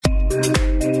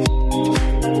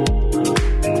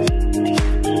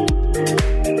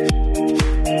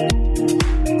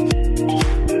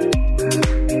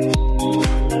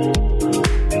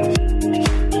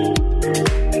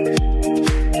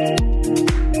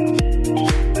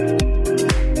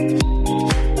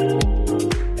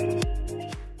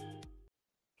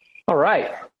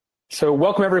So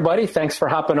welcome, everybody. Thanks for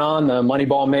hopping on the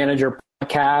Moneyball Manager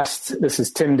podcast. This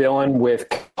is Tim Dillon with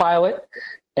Copilot.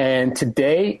 And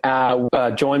today,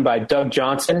 joined by Doug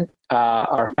Johnson,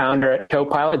 our founder at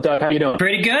Copilot. Doug, how are you doing?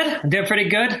 Pretty good. I'm doing pretty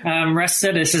good. I'm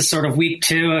rested. This is sort of week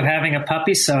 2 of having a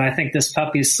puppy, so I think this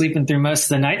puppy is sleeping through most of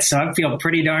the night, so I feel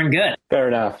pretty darn good. Fair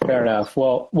enough.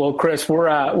 Well, Chris,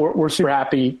 we're super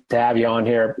happy to have you on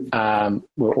here.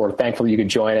 We're thankful you could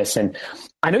join us. And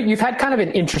I know you've had kind of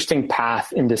an interesting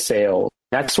path into sales.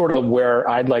 That's sort of where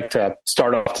I'd like to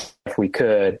start off if we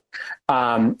could.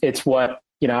 It's what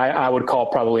I would call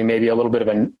probably maybe a little bit of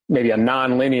a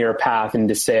non-linear path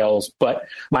into sales. But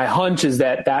my hunch is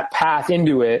that path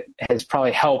into it has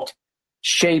probably helped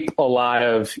shape a lot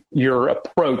of your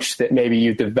approach that maybe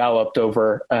you've developed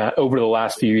over the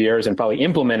last few years and probably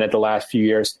implemented the last few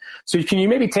years. So can you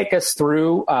maybe take us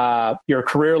through your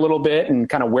career a little bit and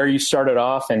kind of where you started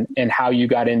off and how you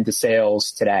got into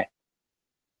sales today?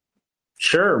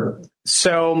 Sure.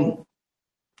 So,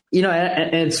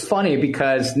 and it's funny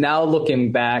because now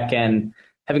looking back and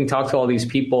having talked to all these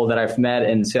people that I've met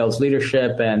in sales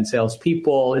leadership and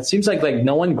salespeople, it seems like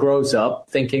no one grows up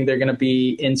thinking they're going to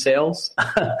be in sales,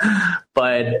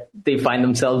 but they find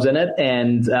themselves in it.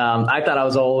 And I thought I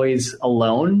was always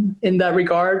alone in that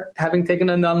regard, having taken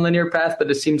a nonlinear path, but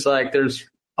it seems like there's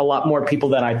a lot more people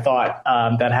than I thought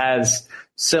that has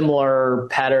similar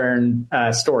pattern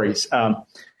stories.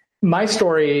 My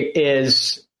story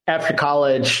is after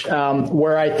college,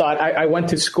 where I thought I went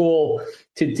to school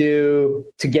to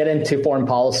get into foreign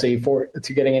policy,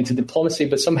 to getting into diplomacy,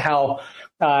 but somehow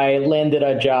I landed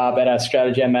a job at a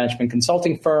strategy and management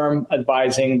consulting firm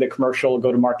advising the commercial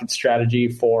go-to-market strategy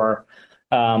for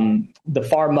the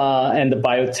pharma and the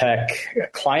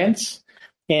biotech clients.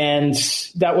 And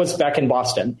that was back in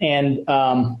Boston. And,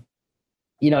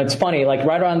 it's funny, like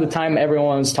right around the time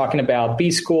everyone was talking about B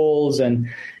schools and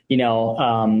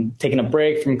taking a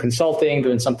break from consulting,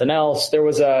 doing something else. There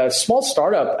was a small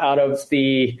startup out of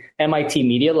the MIT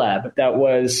Media Lab that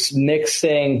was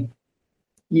mixing,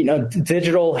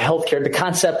 digital healthcare, the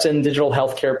concepts in digital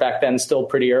healthcare back then, still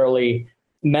pretty early,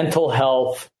 mental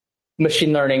health,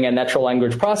 machine learning, and natural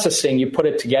language processing. You put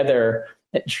it together,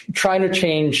 trying to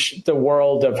change the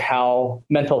world of how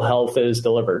mental health is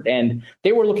delivered. And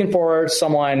they were looking for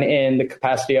someone in the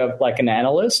capacity of like an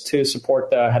analyst to support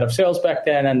the head of sales back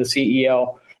then and the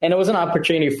CEO. And it was an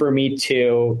opportunity for me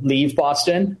to leave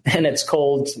Boston and its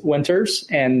cold winters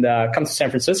and come to San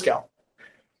Francisco.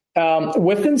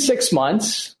 Within 6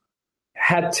 months,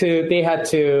 they had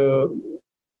to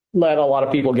let a lot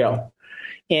of people go,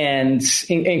 and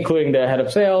including the head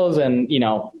of sales. And,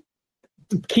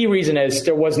 the key reason is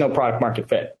there was no product market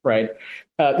fit, right?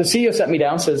 The CEO sat me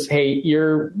down, says, "Hey,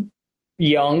 you're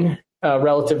young,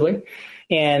 relatively,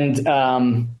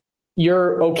 and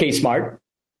you're okay smart.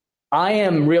 I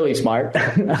am really smart.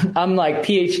 I'm like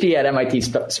PhD at MIT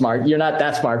smart. You're not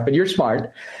that smart, but you're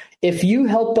smart. If you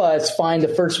help us find the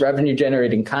first revenue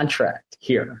generating contract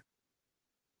here,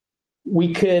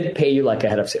 we could pay you like a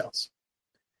head of sales."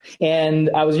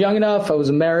 And I was young enough, I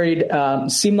was married,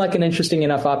 seemed like an interesting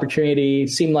enough opportunity,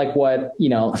 seemed like what,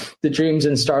 the dreams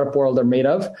in startup world are made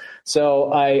of.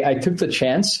 So I took the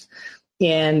chance,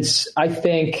 and I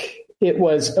think it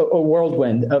was a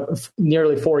whirlwind of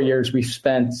nearly 4 years we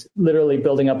spent literally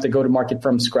building up the go-to-market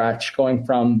from scratch, going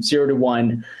from 0 to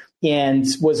 1, and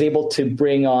was able to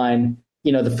bring on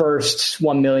the first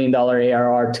 $1 million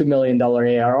ARR, $2 million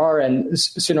ARR. And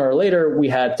sooner or later, we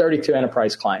had 32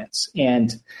 enterprise clients.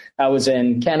 And I was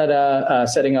in Canada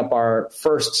setting up our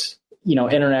first,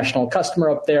 international customer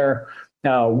up there.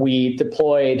 We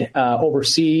deployed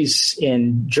overseas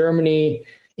in Germany,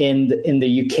 in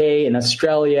the UK, in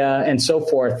Australia, and so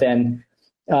forth. And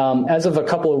as of a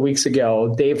couple of weeks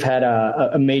ago, they've had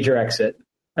a major exit.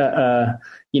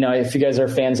 If you guys are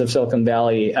fans of Silicon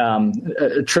Valley,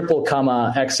 a triple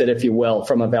comma exit, if you will,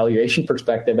 from a valuation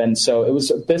perspective. And so it was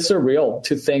a bit surreal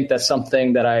to think that's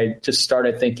something that I just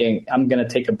started thinking, I'm going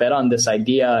to take a bet on this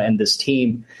idea and this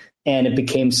team. And it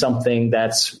became something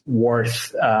that's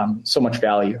worth so much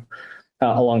value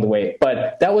along the way.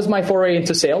 But that was my foray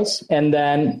into sales. And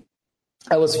then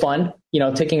it was fun,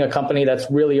 taking a company that's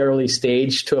really early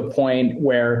stage to a point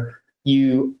where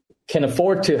you can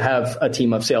afford to have a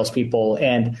team of salespeople.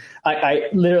 And I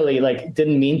literally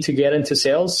didn't mean to get into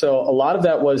sales. So a lot of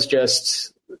that was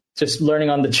just learning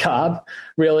on the job,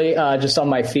 really, just on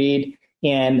my feet,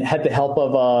 and had the help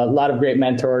of a lot of great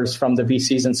mentors from the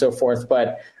VCs and so forth.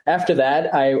 But after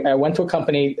that, I went to a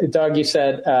company. Doug, you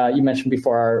said, you mentioned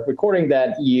before our recording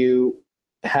that you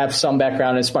have some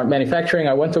background in smart manufacturing.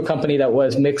 I went to a company that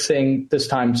was mixing this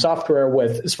time software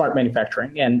with smart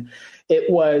manufacturing. And it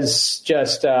was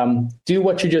just do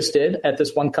what you just did at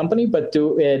this one company, but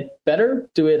do it better,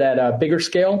 do it at a bigger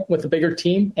scale with a bigger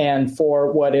team, and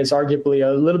for what is arguably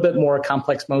a little bit more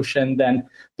complex motion than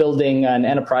building an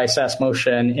enterprise SaaS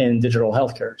motion in digital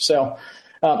healthcare. So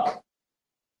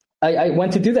I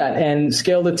went to do that and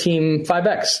scale the team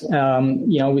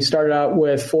 5x. We started out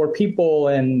with 4 people,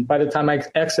 and by the time I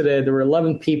exited, there were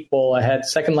 11 people. I had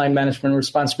second line management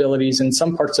responsibilities in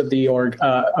some parts of the org,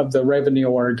 of the revenue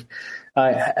org.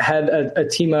 I had a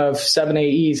team of 7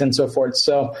 AEs and so forth.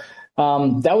 So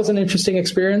that was an interesting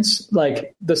experience.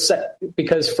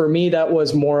 Because for me, that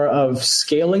was more of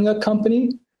scaling a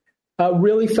company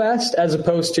really fast, as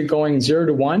opposed to going 0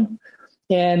 to 1.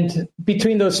 And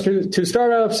between those two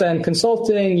startups and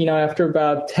consulting, after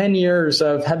about 10 years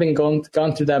of having gone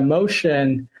through that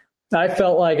motion, I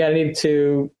felt like I needed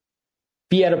to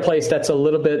be at a place that's a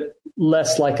little bit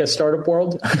less like a startup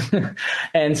world.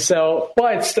 And so,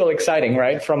 but it's still exciting,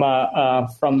 right? From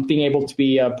being able to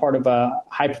be a part of a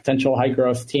high potential, high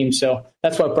growth team. So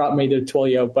that's what brought me to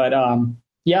Twilio. But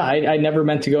I never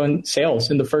meant to go in sales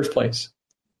in the first place.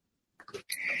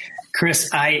 Chris,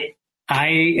 I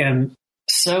am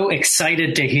so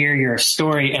excited to hear your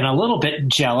story and a little bit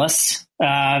jealous.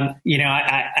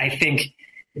 I think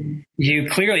you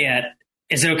clearly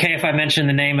is it okay if I mention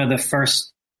the name of the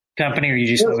first company, or you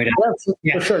just want me to?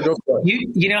 Yeah, for sure. Go for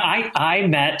it. I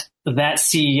met that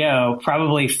CEO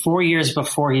probably 4 years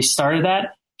before he started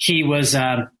that. He was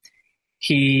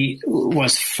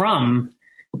from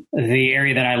the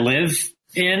area that I live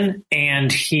in, and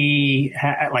he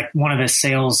one of his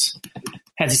heads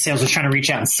of sales was trying to reach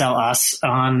out and sell us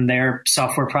on their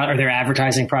software product or their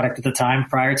advertising product at the time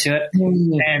prior to it.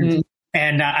 Mm-hmm.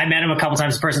 And I met him a couple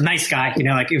times in person. Nice guy,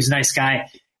 he was a nice guy.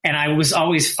 And I was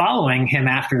always following him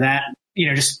after that,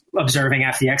 just observing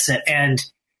after the exit and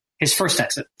his first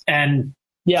exit. And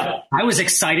yeah, I was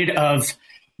excited of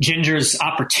Ginger's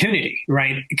opportunity,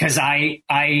 right? Because I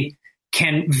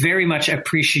can very much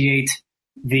appreciate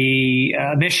the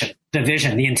mission, the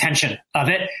vision, the intention of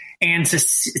it. And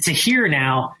to hear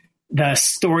now the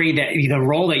story the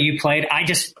role that you played, I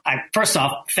first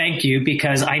off, thank you,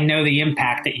 because I know the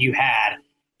impact that you had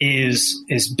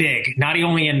is big, not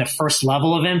only in the first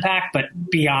level of impact, but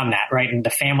beyond that, right? And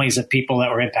the families of people that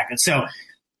were impacted. So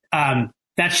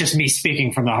that's just me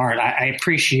speaking from the heart. I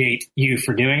appreciate you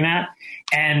for doing that.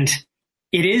 And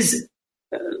it is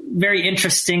very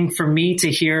interesting for me to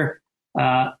hear,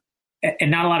 and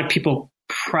not a lot of people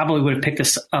probably would have picked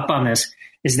this up on this,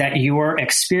 is that your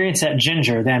experience at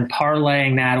Ginger, then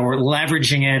parlaying that or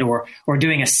leveraging it or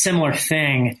doing a similar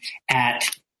thing at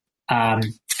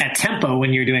Tempo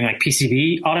when you're doing like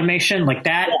PCB automation, like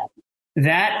that. Yeah.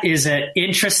 That is an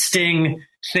interesting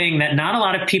thing that not a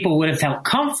lot of people would have felt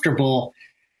comfortable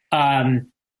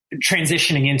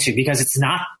transitioning into, because it's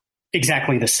not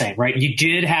exactly the same, right? You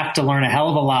did have to learn a hell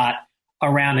of a lot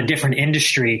around a different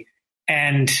industry,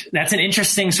 and that's an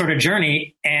interesting sort of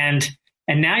journey. And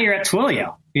now you're at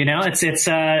Twilio. It's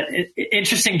an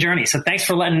interesting journey. So thanks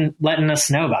for letting us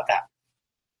know about that.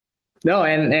 No,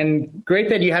 and great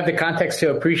that you have the context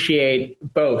to appreciate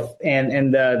both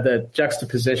and the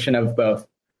juxtaposition of both.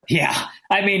 Yeah.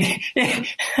 I mean,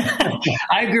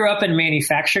 I grew up in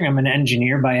manufacturing. I'm an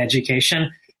engineer by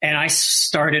education, and I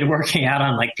started working out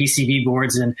on like PCB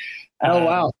boards and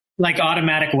like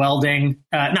automatic welding,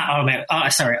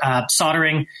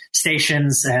 soldering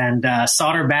stations and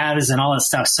solder baths and all that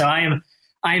stuff. So I'm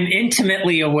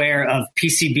intimately aware of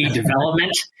PCB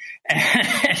development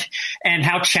and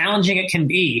how challenging it can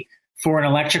be for an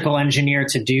electrical engineer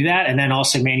to do that, and then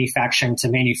also manufacturing to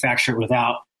manufacture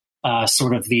without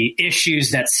sort of the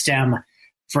issues that stem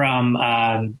from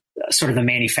sort of the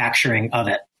manufacturing of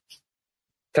it.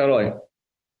 Totally.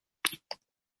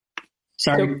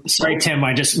 Sorry, Tim.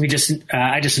 I just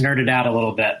nerded out a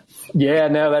little bit. Yeah,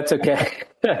 no, that's okay.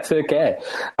 That's okay.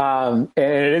 And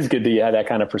it is good that you have that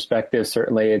kind of perspective.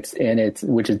 Certainly,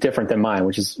 which is different than mine.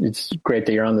 It's great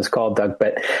that you're on this call, Doug.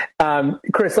 But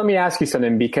Chris, let me ask you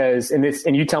something, because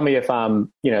and you tell me if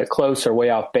I'm close or way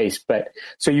off base. But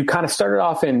so you kind of started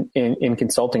off in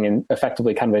consulting and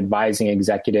effectively kind of advising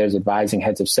executives, advising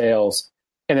heads of sales,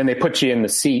 and then they put you in the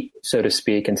seat, so to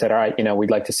speak, and said, "All right, we'd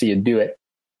like to see you do it."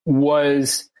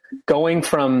 Was going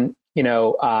from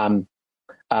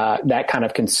that kind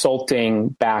of consulting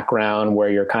background where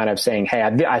you're kind of saying, "Hey,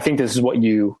 I think this is what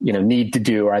you need to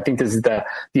do," or "I think this is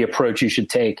the approach you should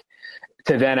take,"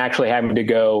 to then actually having to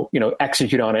go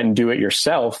execute on it and do it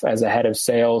yourself as a head of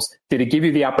sales? Did it give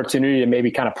you the opportunity to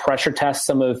maybe kind of pressure test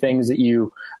some of the things that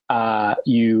you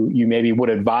you maybe would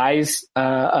advise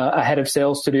a head of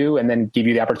sales to do, and then give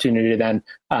you the opportunity to then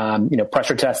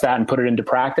pressure test that and put it into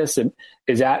practice? And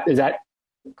is that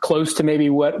close to maybe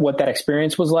what that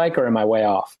experience was like, or am I way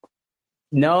off?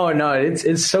 No,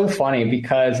 it's so funny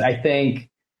because I think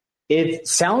it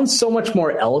sounds so much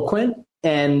more eloquent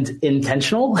and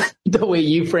intentional the way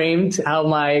you framed how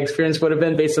my experience would have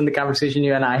been based on the conversation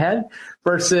you and I had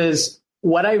versus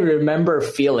what I remember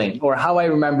feeling or how I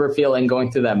remember feeling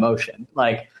going through that motion.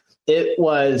 Like, it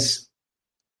was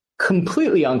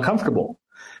completely uncomfortable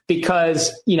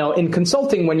because, in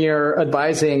consulting, when you're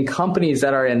advising companies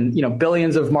that are in,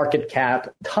 billions of market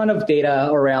cap, ton of data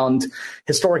around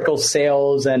historical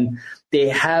sales, and they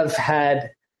have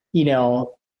had,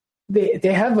 they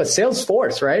have a sales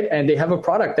force, right? And they have a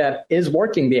product that is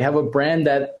working. They have a brand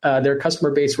that their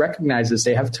customer base recognizes.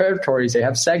 They have territories, they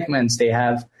have segments, they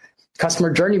have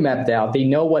customer journey mapped out. They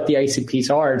know what the ICPs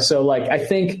are. So I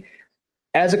think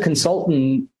as a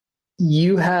consultant,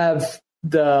 you have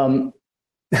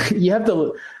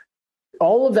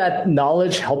all of that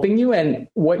knowledge helping you. And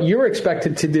what you're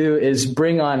expected to do is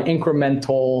bring on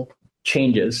incremental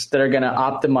changes that are going to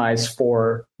optimize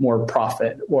for more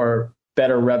profit or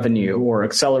better revenue or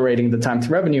accelerating the time to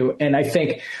revenue. And I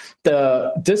think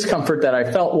the discomfort that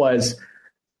I felt was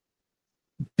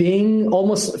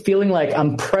almost feeling like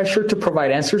I'm pressured to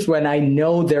provide answers when I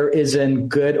know there isn't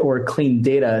good or clean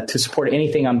data to support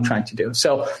anything I'm trying to do.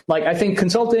 So I think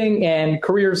consulting and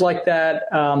careers like that,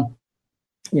 I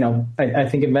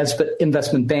think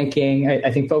investment banking,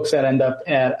 I think folks that end up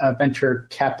at a venture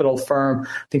capital firm,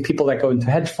 I think people that go into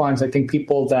hedge funds, I think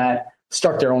people that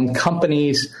start their own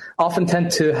companies often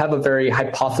tend to have a very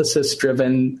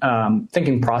hypothesis-driven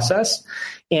thinking process.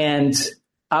 And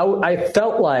I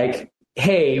felt like,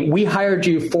 hey, we hired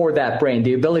you for that brain,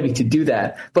 the ability to do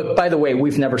that. But by the way,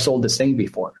 we've never sold this thing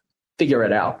before. Figure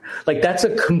it out. That's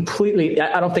a completely,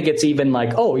 I don't think it's even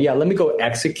oh yeah, let me go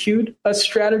execute a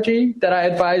strategy that I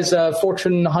advise a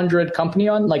Fortune 100 company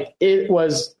on.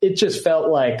 It just felt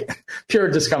like pure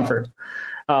discomfort.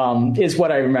 Is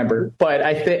what I remember. But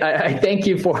I thank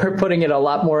you for putting it a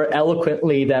lot more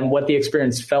eloquently than what the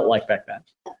experience felt like back then.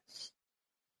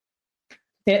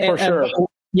 For sure.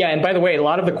 Yeah. And by the way, a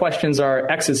lot of the questions are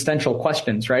existential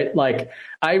questions, right?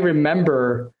 I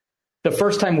remember the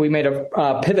first time we made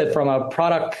a pivot from a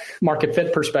product market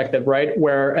fit perspective, right?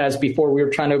 Whereas before we were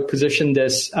trying to position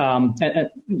this, Doug,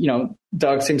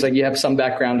 seems like you have some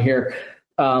background here.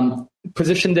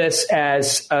 Position this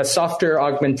as a software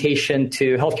augmentation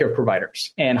to healthcare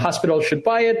providers, and hospitals should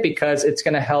buy it because it's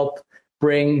going to help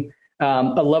bring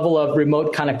a level of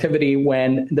remote connectivity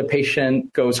when the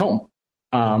patient goes home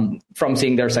from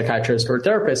seeing their psychiatrist or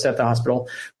therapist at the hospital.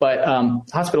 But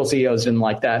hospital CEOs didn't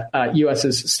like that. US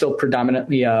is still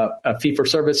predominantly a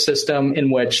fee-for-service system in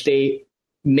which they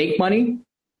make money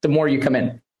the more you come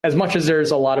in. As much as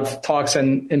there's a lot of talks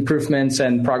and improvements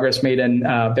and progress made in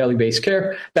value-based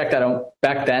care, back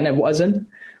then it wasn't.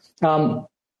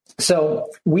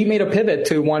 So we made a pivot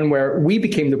to one where we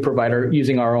became the provider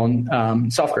using our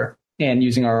own software and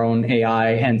using our own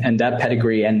AI and that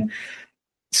pedigree, and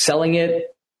selling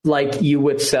it like you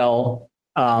would sell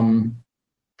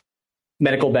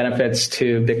medical benefits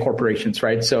to big corporations,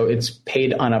 right? So it's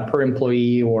paid on a per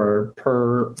employee or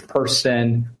per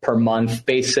person per month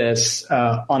basis,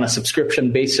 on a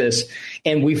subscription basis.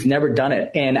 And we've never done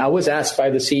it. And I was asked by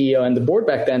the CEO and the board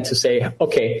back then to say,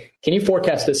 okay, can you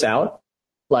forecast this out?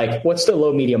 What's the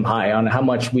low, medium, high on how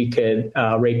much we could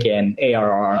rake in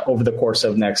ARR over the course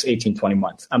of next 18, 20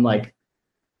 months? I'm like,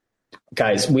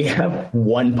 guys, we have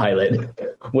one pilot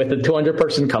with a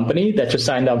 200-person company that just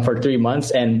signed up for 3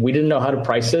 months, and we didn't know how to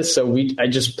price this. So I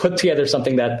just put together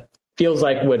something that feels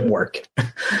like would work.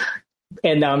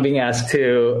 And now I'm being asked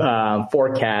to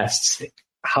forecast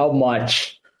how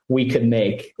much we could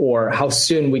make or how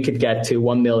soon we could get to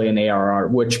 1 million ARR,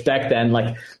 which back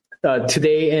then,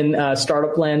 today in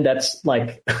startup land, that's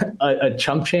a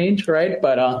chump change, right?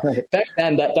 But back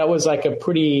then, that was a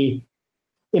pretty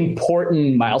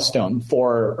important milestone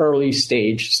for early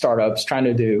stage startups trying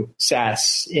to do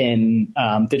SaaS in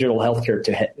digital healthcare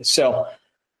to hit. So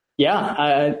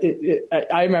yeah,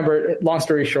 I remember, long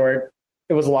story short,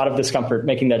 it was a lot of discomfort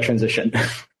making that transition.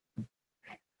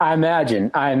 I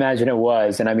imagine it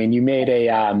was. And I mean, you made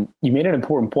an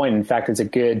important point. In fact, it's a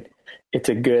good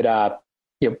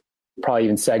probably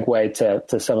even segue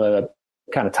to some of the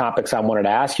kind of topics I wanted to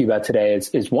ask you about today.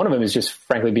 Is one of them is just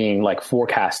frankly being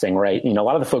forecasting, right? A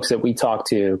lot of the folks that we talk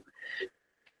to,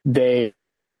 they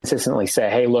consistently say,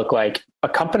 hey, look, a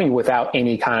company without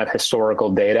any kind of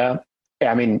historical data,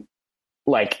 I mean,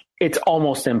 it's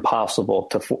almost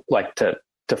impossible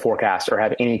to to forecast or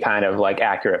have any kind of like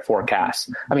accurate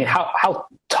forecast. I mean, how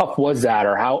tough was that,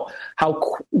 or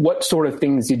what sort of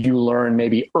things did you learn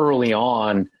maybe early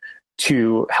on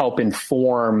to help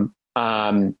inform,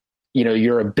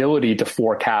 your ability to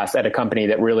forecast at a company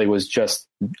that really was just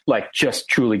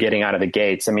truly getting out of the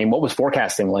gates? I mean, what was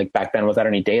forecasting like back then without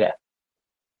any data?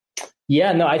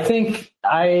 Yeah, no, I think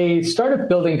I started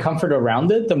building comfort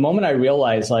around it the moment I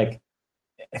realized, I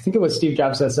think it was Steve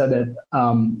Jobs that said that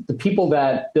the people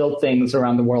that build things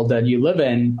around the world that you live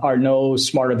in are no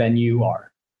smarter than you are.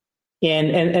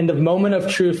 And the moment of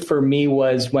truth for me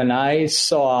was when I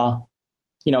saw,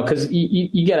 because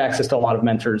you get access to a lot of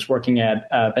mentors working at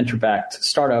venture-backed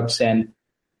startups, and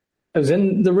I was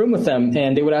in the room with them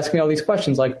and they would ask me all these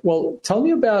questions like, well, tell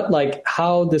me about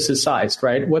how this is sized,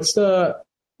 right?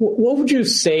 What would you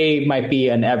say might be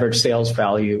an average sales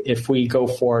value if we go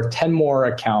for 10 more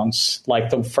accounts, like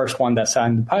the first one that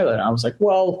signed the pilot? And I was like,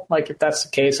 well, if that's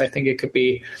the case, I think it could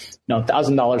be,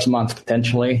 $1,000 a month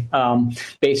potentially,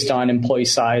 based on employee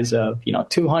size of,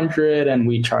 200, and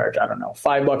we charge, I don't know,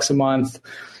 $5 a month.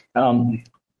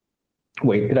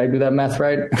 Wait, did I do that math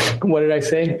right? What did I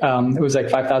say? It was like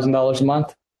 $5,000 a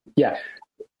month. Yeah.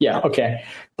 Yeah. Okay.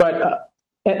 But,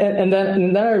 and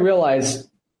then I realized,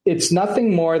 it's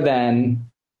nothing more than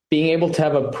being able to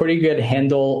have a pretty good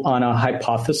handle on a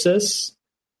hypothesis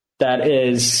that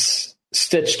is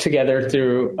stitched together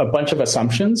through a bunch of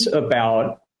assumptions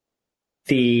about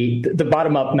the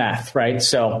bottom-up math, right?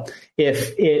 So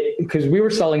because we were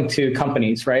selling to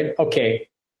companies, right? Okay,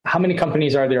 how many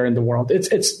companies are there in the world?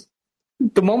 It's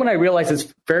the moment I realized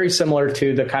it's very similar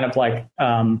to the kind of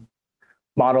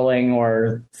modeling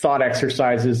or thought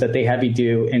exercises that they have you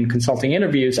do in consulting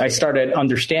interviews, I started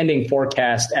understanding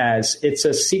forecast as it's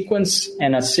a sequence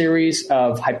and a series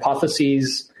of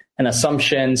hypotheses and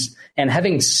assumptions and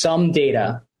having some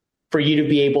data for you to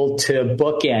be able to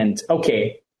bookend.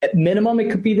 Okay, at minimum, it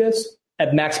could be this.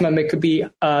 At maximum, it could be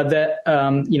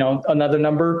another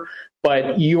number,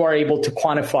 but you are able to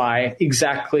quantify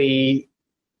exactly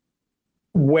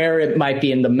where it might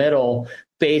be in the middle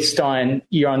based on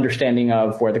your understanding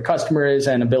of where the customer is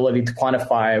and ability to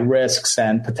quantify risks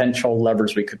and potential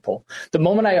levers we could pull. The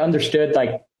moment I understood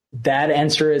that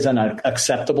answer is an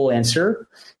acceptable answer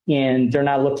and they're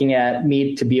not looking at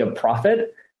me to be a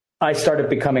profit, I started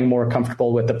becoming more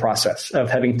comfortable with the process of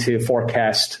having to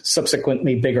forecast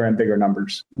subsequently bigger and bigger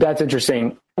numbers. That's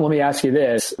interesting. Let me ask you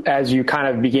this. As you kind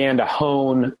of began to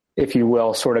hone, if you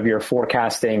will, sort of your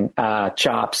forecasting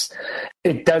chops,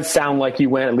 it does sound like you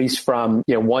went at least from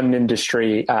one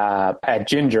industry at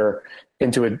Ginger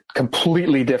into a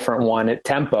completely different one at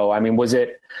Tempo. I mean, was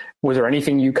there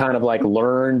anything you kind of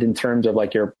learned in terms of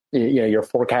your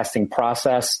forecasting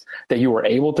process that you were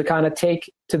able to kind of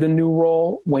take to the new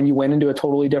role when you went into a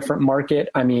totally different market?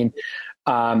 I mean,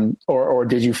 or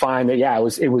did you find that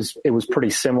it was pretty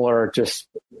similar? Just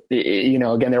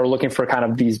again, they were looking for kind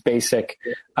of these basic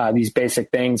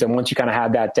things, and once you kind of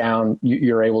had that down,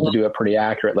 you're able to do it pretty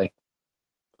accurately.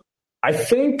 I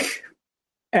think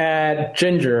at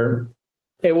Ginger,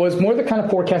 it was more the kind of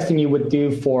forecasting you would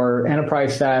do for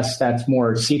enterprise SaaS that's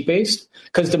more seat-based,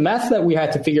 because the math that we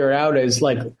had to figure out is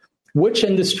which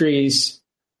industries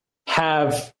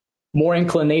have more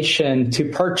inclination to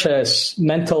purchase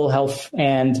mental health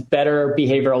and better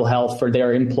behavioral health for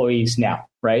their employees now,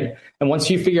 right? And once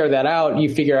you figure that out,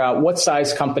 you figure out what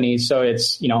size companies. So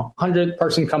it's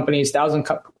 100-person companies,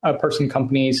 1,000-person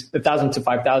companies, 1,000 to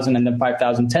 5,000, and then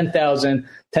 5,000, 10,000,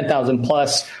 10,000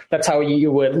 plus. That's how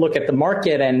you would look at the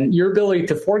market, and your ability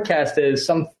to forecast is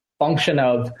some function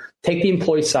of take the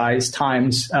employee size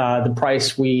times the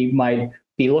price we might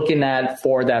be looking at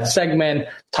for that segment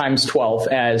times 12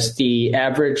 as the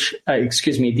average,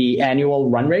 the annual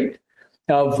run rate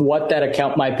of what that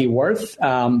account might be worth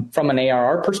from an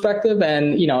ARR perspective.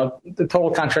 And, the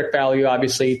total contract value,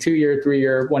 obviously 2-year,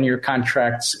 3-year, 1-year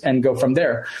contracts, and go from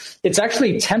there. It's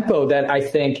actually Tempo that I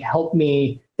think helped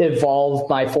me evolve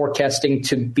my forecasting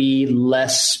to be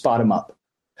less bottom up.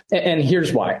 And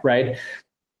here's why, right?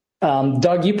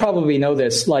 Doug, you probably know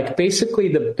this. Basically,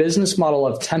 the business model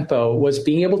of Tempo was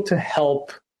being able to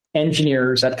help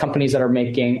engineers at companies that are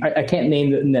making, I can't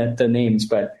name the names,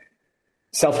 but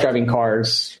self-driving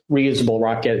cars, reusable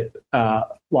rocket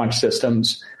launch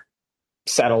systems,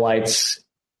 satellites,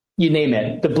 you name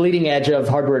it, the bleeding edge of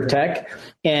hardware tech,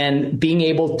 and being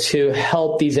able to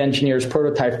help these engineers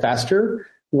prototype faster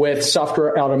with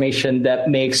software automation that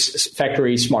makes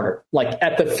factories smarter.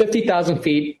 At the 50,000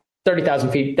 feet, 30,000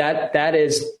 feet, that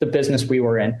is the business we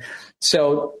were in.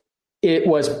 So it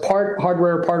was part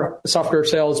hardware, part software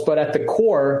sales, but at the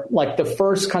core, the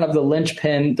first kind of the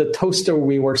linchpin, the toaster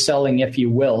we were selling, if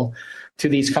you will, to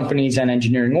these companies and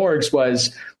engineering orgs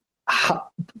was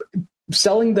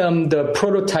selling them the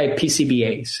prototype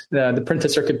PCBAs, the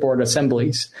printed circuit board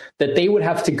assemblies, that they would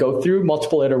have to go through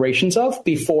multiple iterations of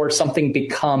before something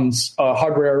becomes a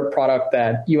hardware product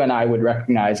that you and I would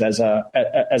recognize as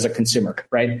a consumer,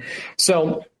 right?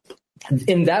 So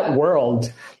in that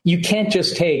world, you can't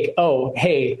just take,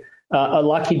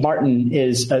 Lockheed Martin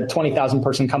is a 20,000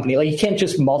 person company. Like, you can't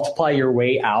just multiply your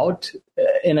way out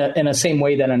in a same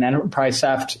way that an enterprise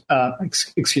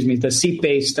the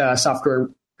seat-based software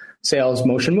sales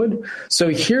motion would. So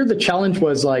here the challenge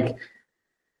was like,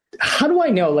 how do I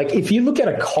know? Like, if you look at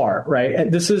a car, right?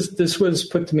 And this was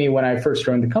put to me when I first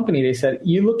joined the company. They said,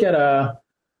 you look at a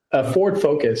Ford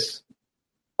Focus.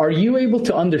 Are you able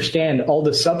to understand all the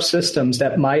subsystems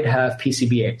that might have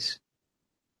PCBAs?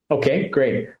 Okay,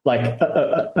 great. Like,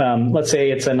 let's say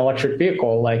it's an electric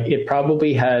vehicle. Like, it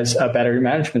probably has a battery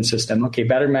management system. Okay,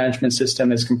 battery management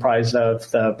system is comprised of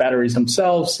the batteries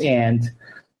themselves and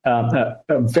a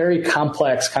very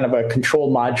complex kind of a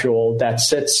control module that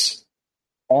sits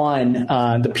on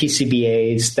the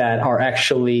PCBAs that are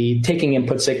actually taking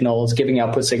input signals, giving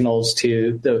output signals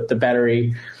to the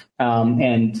battery,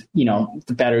 and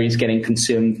the battery is getting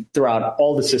consumed throughout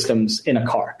all the systems in a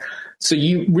car. So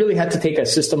you really had to take a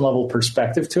system level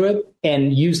perspective to it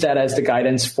and use that as the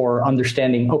guidance for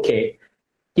understanding, okay,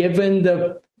 given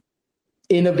the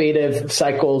innovation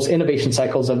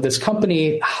cycles of this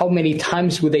company, how many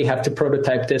times would they have to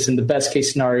prototype this in the best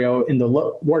case scenario, in the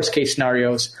worst case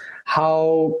scenarios?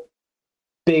 How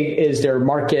big is their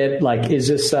market? Like, is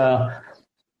this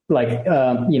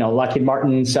Lockheed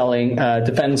Martin selling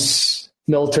defense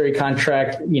military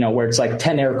contract, where it's like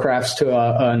 10 aircrafts to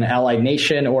an allied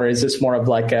nation, or is this more of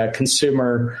like a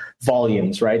consumer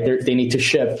volumes, right? They need to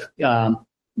ship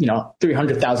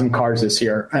 300,000 cars this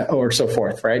year or so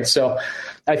forth, right? So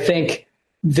I think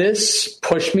this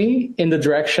pushed me in the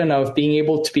direction of being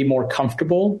able to be more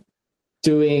comfortable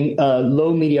doing a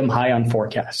low, medium, high on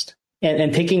forecast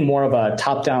and taking more of a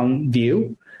top-down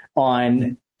view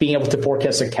on being able to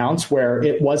forecast accounts where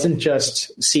it wasn't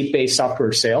just seat-based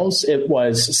software sales. It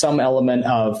was some element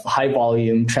of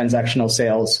high-volume transactional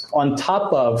sales on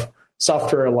top of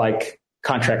software like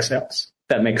contract sales.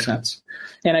 That makes sense.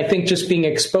 And I think just being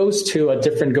exposed to a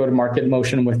different go-to-market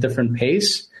motion with different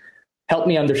pace helped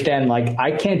me understand, like,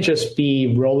 I can't just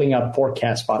be rolling up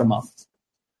forecasts bottom up.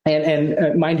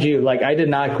 And mind you, like, I did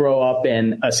not grow up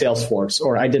in a Salesforce,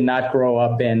 or I did not grow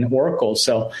up in Oracle.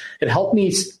 So it helped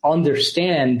me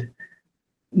understand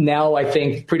now, I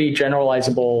think, pretty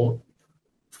generalizable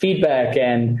feedback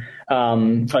and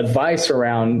advice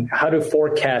around how to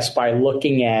forecast by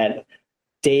looking at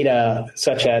data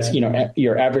such as,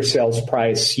 your average sales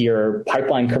price, your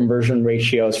pipeline conversion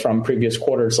ratios from previous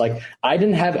quarters. Like, I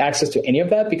didn't have access to any of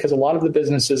that because a lot of the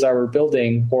businesses I were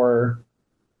building were,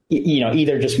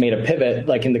 either just made a pivot,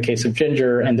 like in the case of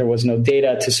Ginger, and there was no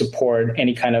data to support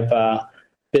any kind of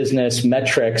business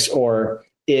metrics, or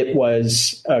it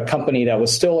was a company that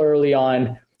was still early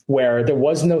on where there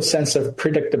was no sense of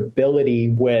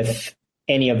predictability with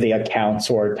any of the accounts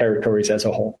or territories as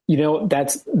a whole.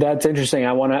 That's interesting.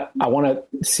 I want to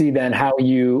see then how did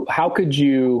you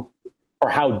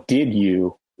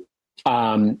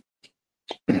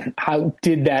how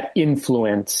did that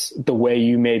influence the way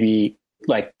you maybe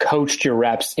like coached your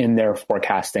reps in their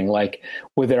forecasting? Like,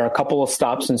 were there a couple of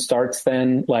stops and starts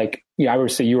then? Like,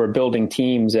 obviously you were building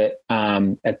teams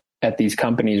at these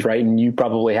companies, right? And you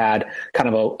probably had kind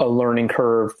of a learning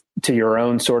curve to your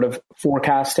own sort of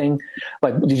forecasting.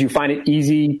 Like, did you find it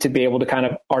easy to be able to kind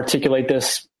of articulate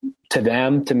this to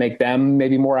them to make them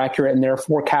maybe more accurate in their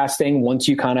forecasting once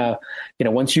you kind of,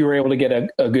 once you were able to get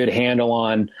a good handle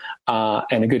on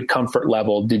and a good comfort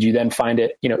level? Did you then find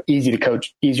it, easier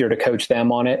to coach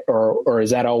them on it, or is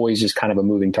that always just kind of a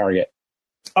moving target?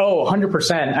 Oh,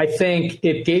 100%. I think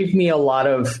it gave me a lot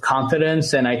of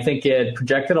confidence, and I think it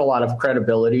projected a lot of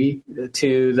credibility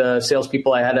to the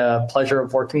salespeople I had a pleasure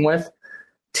of working with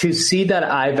to see that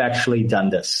I've actually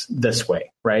done this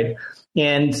way, right?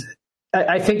 And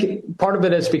I think part of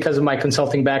it is because of my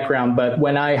consulting background, but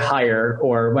when I hire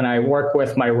or when I work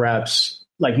with my reps,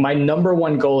 like, my number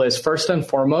one goal is, first and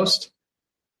foremost,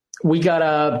 we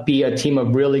gotta be a team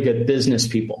of really good business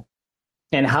people.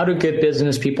 And how do good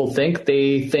business people think?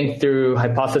 They think through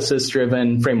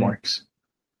hypothesis-driven frameworks,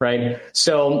 right?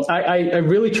 So I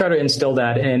really try to instill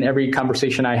that in every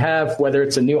conversation I have, whether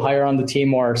it's a new hire on the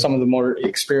team or some of the more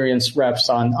experienced reps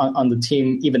on the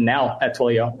team, even now at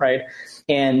Twilio, right?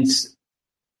 And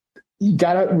you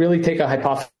got to really take a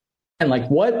hypothesis and, like,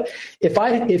 what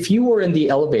if you were in the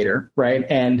elevator, right?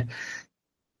 And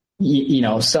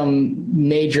some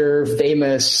major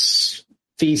famous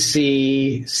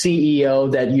VC,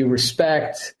 CEO that you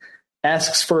respect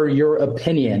asks for your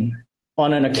opinion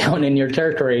on an account in your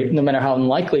territory, no matter how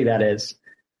unlikely that is,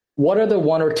 what are the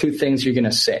one or two things you're going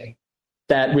to say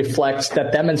that reflects,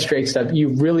 that demonstrates that you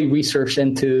really researched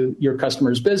into your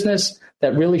customer's business,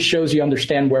 that really shows you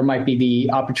understand where might be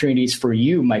the opportunities for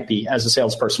you might be as a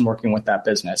salesperson working with that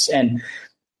business? And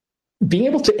being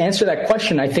able to answer that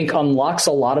question, I think, unlocks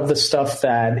a lot of the stuff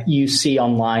that you see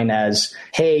online as,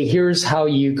 hey, here's how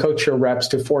you coach your reps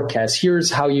to forecast.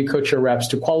 Here's how you coach your reps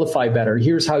to qualify better.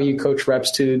 Here's how you coach reps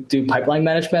to do pipeline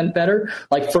management better.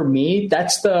 Like for me,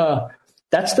 that's the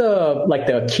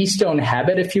keystone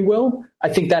habit, if you will. I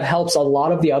think that helps a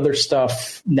lot of the other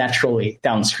stuff naturally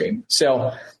downstream.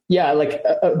 So yeah, like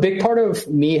a big part of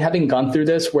me having gone through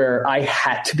this where I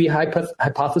had to be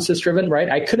hypothesis driven, right?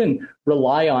 I couldn't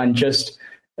rely on just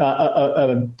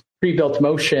a pre-built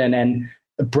motion and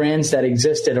brands that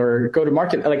existed or go to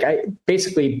market. Like I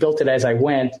basically built it as I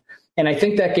went. And I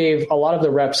think that gave a lot of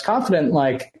the reps confident,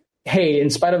 like, hey, in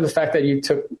spite of the fact that you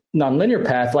took nonlinear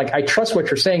path, like I trust what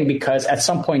you're saying because at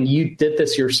some point you did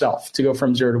this yourself to go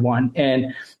from 0 to 1.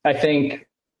 And I think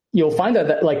you'll find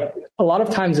that like a lot of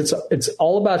times it's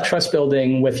all about trust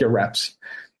building with your reps.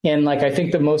 And like, I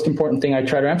think the most important thing I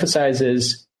try to emphasize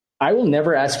is I will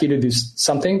never ask you to do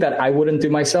something that I wouldn't do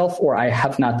myself or I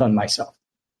have not done myself.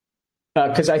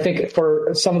 Because I think for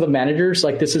some of the managers,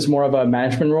 like this is more of a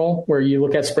management role where you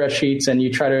look at spreadsheets and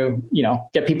you try to,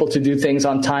 get people to do things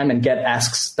on time and get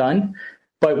asks done.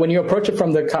 But when you approach it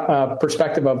from the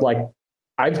perspective of like,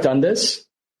 I've done this,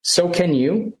 so can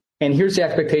you. And here's the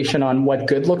expectation on what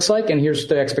good looks like. And here's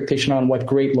the expectation on what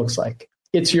great looks like.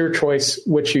 It's your choice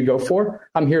which you go for.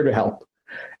 I'm here to help.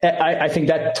 I think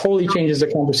that totally changes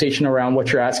the conversation around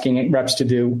what you're asking reps to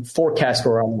do, forecast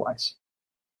or otherwise.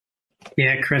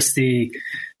 Yeah, Chris, the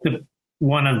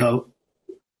one of the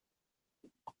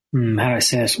how do I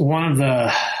say this? One of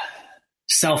the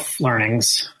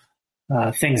self-learnings,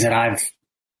 things that I've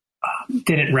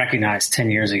didn't recognize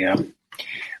 10 years ago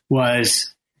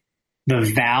was the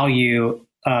value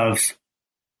of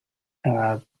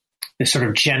the sort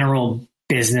of general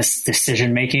business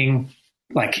decision-making,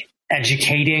 like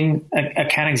educating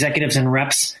account executives and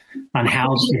reps on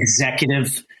how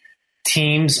executive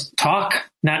teams talk,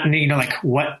 not, like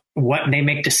what they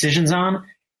make decisions on,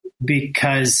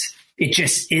 because it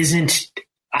just isn't,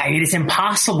 it is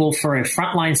impossible for a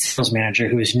frontline sales manager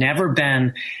who has never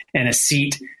been in a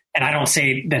seat, and I don't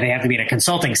say that they have to be in a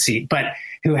consulting seat, but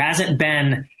who has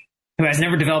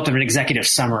never developed an executive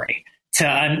summary to,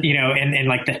 in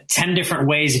like the 10 different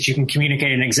ways that you can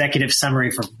communicate an executive summary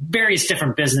for various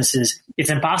different businesses. It's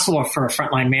impossible for a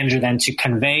frontline manager then to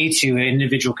convey to an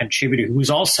individual contributor who's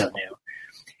also new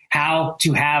how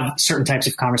to have certain types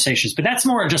of conversations. But that's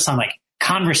more just on like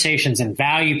conversations and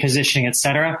value positioning, et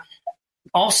cetera.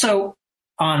 Also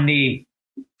on the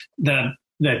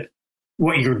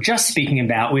what you're just speaking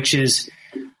about, which is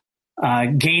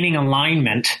gaining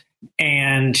alignment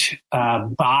and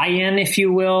buy-in, if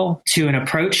you will, to an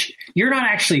approach. You're not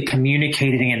actually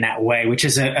communicating in that way, which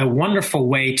is a wonderful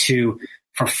way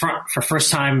for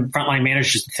first-time frontline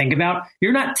managers to think about.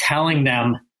 You're not telling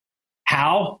them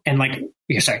how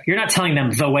you're not telling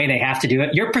them the way they have to do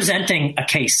it. You're presenting a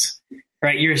case,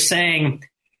 right? You're saying,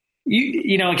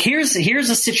 here's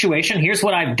a situation. Here's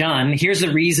what I've done. Here's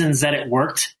the reasons that it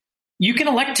worked. You can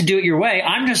elect to do it your way.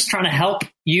 I'm just trying to help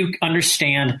you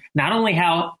understand not only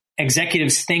how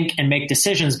executives think and make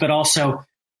decisions, but also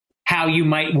how you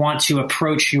might want to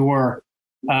approach your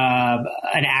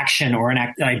an action or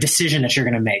a decision that you're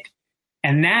going to make.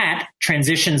 And that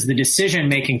transitions the decision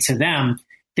making to them.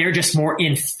 They're just more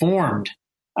informed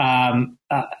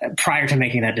prior to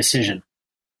making that decision.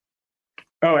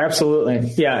 Oh,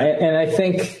 absolutely. Yeah. And I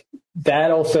think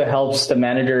that also helps the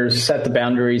managers set the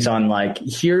boundaries on like,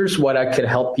 here's what I could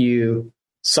help you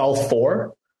solve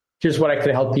for. Here's what I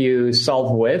could help you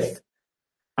solve with.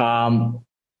 And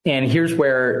here's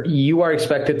where you are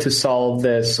expected to solve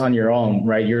this on your own,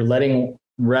 right? You're letting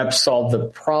reps solve the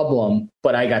problem,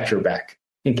 but I got your back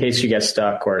in case you get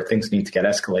stuck or things need to get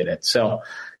escalated. So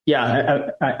yeah,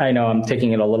 I know I'm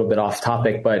taking it a little bit off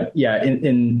topic, but yeah,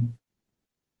 in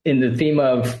the theme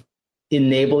of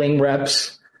enabling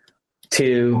reps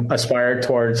to aspire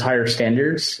towards higher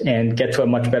standards and get to a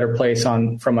much better place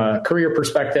from a career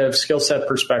perspective, skill set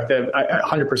perspective, I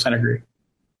 100% agree.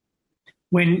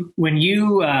 When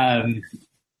you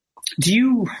do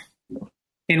you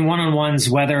in one-on-ones,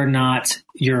 whether or not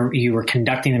you were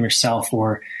conducting them yourself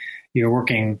or you're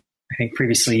working, I think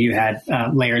previously you had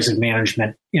layers of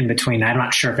management in between. I'm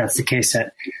not sure if that's the case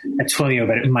at Twilio,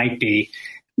 but it might be.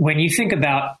 When you think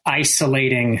about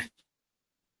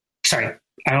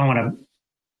I don't want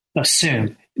to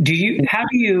assume. Do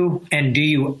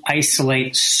you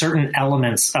isolate certain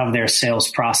elements of their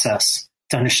sales process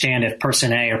to understand if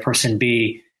person A or person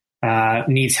B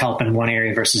needs help in one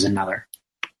area versus another?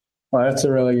 Well, that's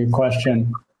a really good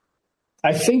question.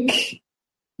 I think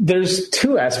there's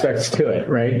two aspects to it,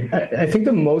 right? I think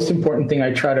the most important thing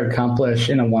I try to accomplish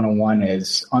in a one-on-one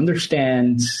is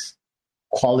understand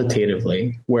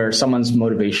qualitatively where someone's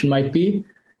motivation might be.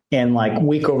 And like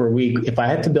week over week, if I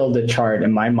had to build a chart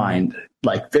in my mind,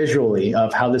 like visually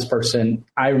of how this person,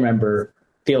 I remember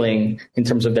feeling in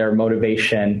terms of their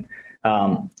motivation,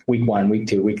 week 1, week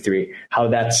 2, week 3, how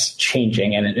that's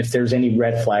changing. And if there's any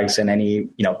red flags and any,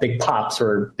 big pops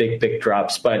or big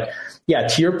drops. But yeah,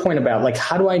 to your point about like,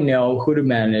 how do I know who to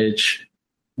manage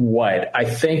what? I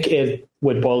think it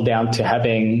would boil down to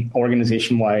having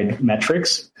organization-wide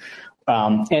metrics.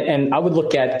 And I would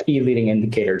look at key leading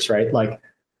indicators, right? Like,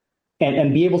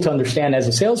 and be able to understand as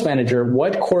a sales manager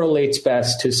what correlates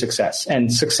best to success.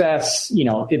 And success,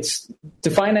 it's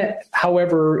define it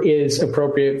however is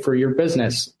appropriate for your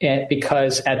business. And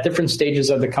because at different stages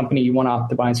of the company, you want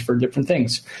to optimize for different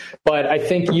things. But I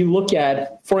think you look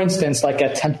at, for instance, like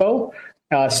at Tempo,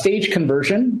 stage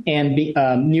conversion and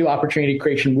new opportunity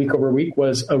creation week over week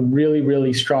was a really,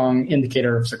 really strong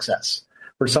indicator of success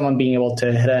for someone being able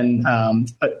to hit and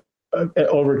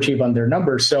overachieve on their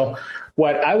numbers. So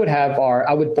what I would have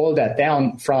I would boil that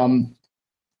down from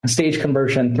stage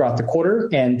conversion throughout the quarter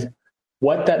and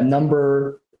what that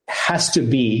number has to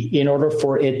be in order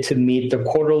for it to meet the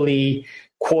quarterly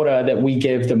quota that we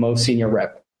give the most senior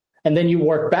rep. And then you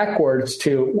work backwards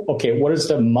to, okay, what does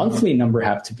the monthly number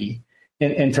have to be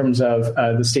in terms of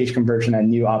the stage conversion and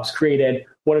new ops created?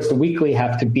 What does the weekly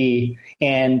have to be?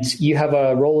 And you have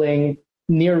a rolling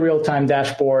near real-time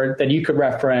dashboard that you could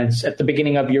reference at the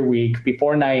beginning of your week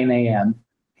before 9 a.m.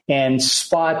 and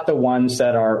spot the ones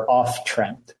that are off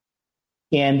trend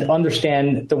and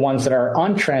understand the ones that are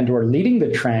on trend or leading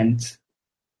the trend,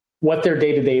 what their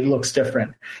day-to-day looks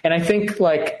different. And I think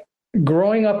like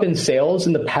growing up in sales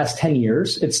in the past 10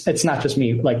 years, it's not just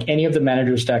me, like any of the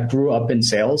managers that grew up in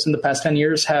sales in the past 10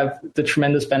 years have the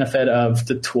tremendous benefit of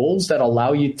the tools that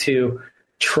allow you to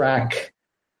track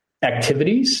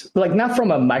activities, like not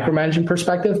from a micromanaging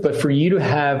perspective, but for you to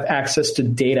have access to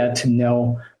data to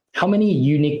know how many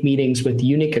unique meetings with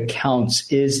unique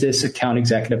accounts is this account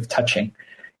executive touching,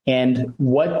 and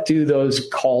what do those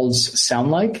calls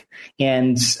sound like,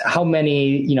 and how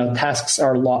many tasks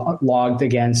are logged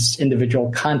against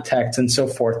individual contacts and so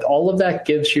forth. All of that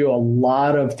gives you a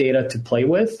lot of data to play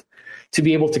with to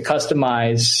be able to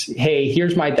customize. Hey,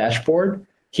 here's my dashboard.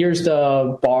 Here's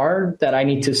the bar that I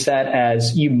need to set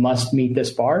as you must meet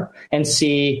this bar, and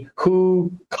see who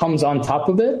comes on top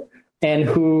of it and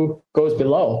who goes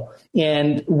below.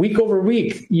 And week over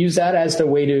week, use that as the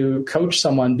way to coach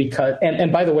someone because, and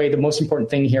by the way, the most important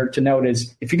thing here to note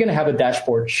is if you're going to have a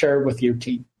dashboard, share it with your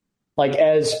team. Like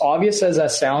as obvious as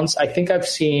that sounds, I think I've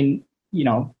seen,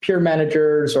 peer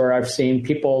managers or I've seen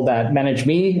people that manage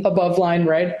me above line,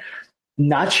 right?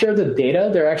 Not share the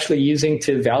data they're actually using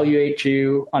to evaluate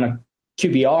you on a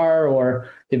QBR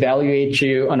or evaluate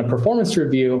you on a performance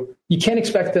review. You can't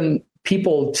expect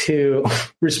people to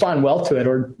respond well to it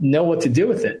or know what to do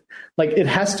with it. Like it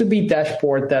has to be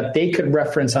dashboard that they could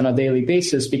reference on a daily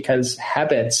basis because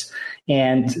habits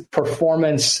and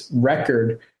performance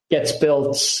record gets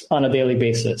built on a daily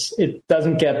basis. It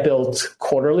doesn't get built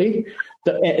quarterly.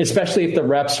 Especially if the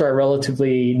reps are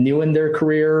relatively new in their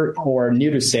career or new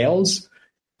to sales,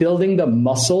 building the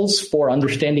muscles for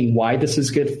understanding why this is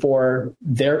good for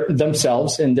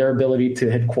themselves and their ability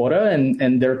to hit quota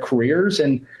and their careers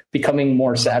and becoming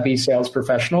more savvy sales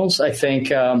professionals. I think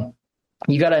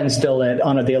you got to instill it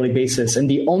on a daily basis. And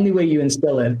the only way you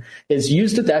instill it is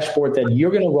use the dashboard that you're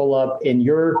going to roll up in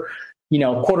your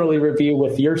quarterly review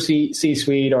with your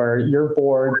C-suite or your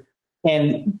board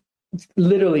and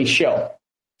literally show,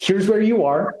 here's where you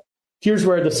are. Here's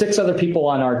where the 6 other people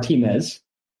on our team is.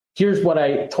 Here's what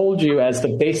I told you as the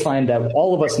baseline that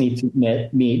all of us need to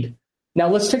meet. Now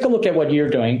let's take a look at what you're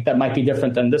doing that might be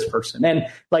different than this person. And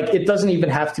like, it doesn't even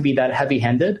have to be that heavy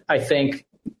handed. I think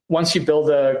once you build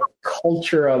a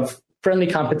culture of friendly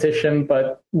competition,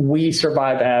 but we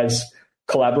survive as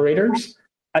collaborators,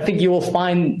 I think you will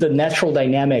find the natural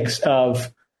dynamics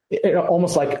of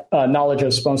almost like knowledge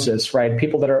osmosis, right?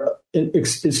 People that are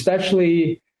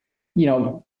especially,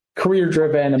 career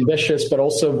driven, ambitious, but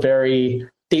also very,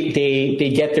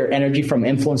 they get their energy from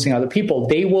influencing other people.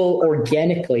 They will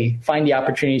organically find the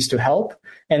opportunities to help.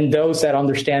 And those that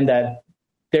understand that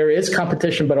there is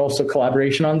competition, but also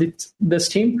collaboration on this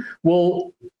team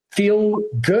will feel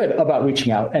good about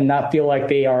reaching out and not feel like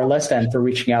they are less than for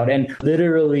reaching out, and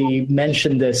literally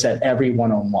mention this at every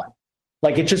one-on-one.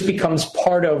 Like it just becomes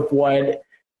part of what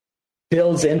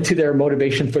builds into their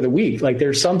motivation for the week. Like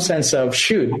there's some sense of,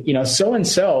 shoot,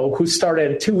 so-and-so who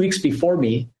started 2 weeks before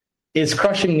me is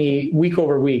crushing me week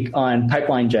over week on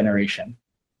pipeline generation.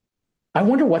 I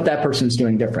wonder what that person's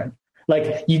doing different.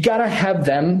 Like you got to have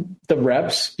them, the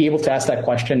reps, be able to ask that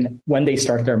question when they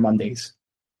start their Mondays,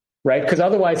 right? Because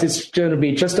otherwise it's going to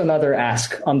be just another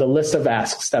ask on the list of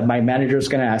asks that my manager is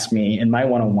going to ask me in my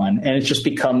one-on-one. And it just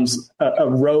becomes a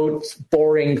rote,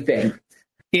 boring thing.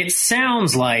 It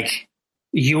sounds like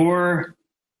your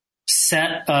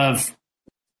set of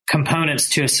components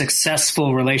to a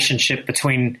successful relationship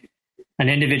between an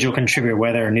individual contributor,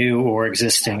 whether new or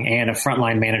existing, and a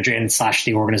frontline manager and /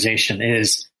 the organization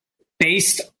is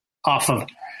based off of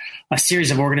a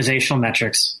series of organizational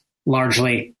metrics,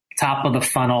 largely top of the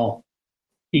funnel,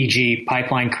 e.g.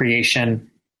 pipeline creation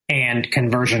and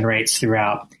conversion rates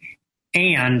throughout,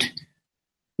 and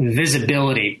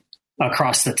visibility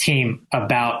across the team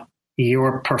about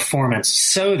your performance,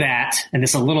 so that, and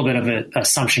this is a little bit of an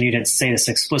assumption, you didn't say this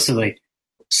explicitly,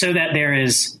 so that there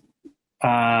is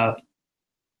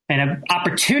an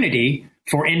opportunity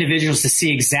for individuals to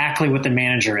see exactly what the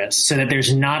manager is, so that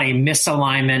there's not a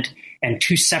misalignment and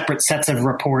two separate sets of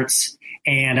reports.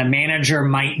 And a manager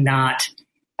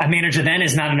then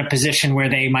is not in a position where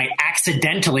they might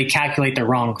accidentally calculate the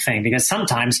wrong thing, because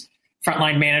sometimes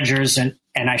frontline managers, and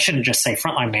I shouldn't just say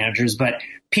frontline managers, but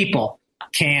people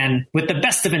can, with the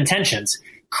best of intentions,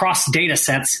 cross data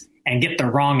sets and get the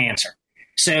wrong answer.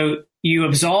 So you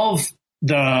absolve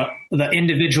the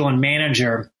individual and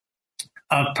manager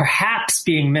of perhaps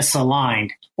being misaligned,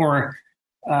 or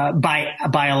by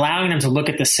allowing them to look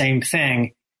at the same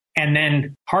thing, and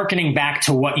then hearkening back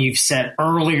to what you've said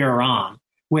earlier on,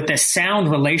 with a sound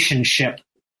relationship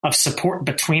of support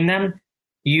between them,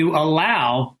 you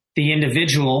allow the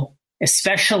individual,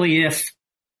 especially if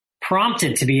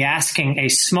prompted, to be asking a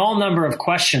small number of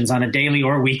questions on a daily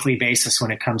or weekly basis,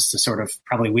 when it comes to sort of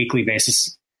probably weekly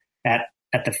basis at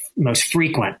the most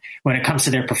frequent, when it comes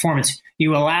to their performance.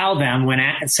 You allow them, when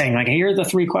saying like, hey, here are the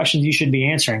 3 questions you should be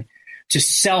answering, to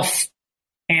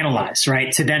self-analyze,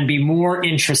 right? To then be more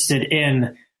interested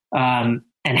in and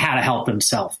how to help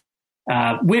themselves,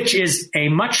 which is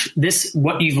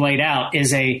what you've laid out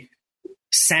is a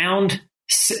sound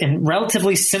and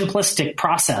relatively simplistic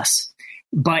process,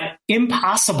 but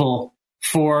impossible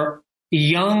for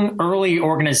early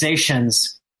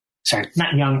organizations,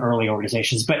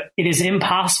 but it is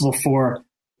impossible for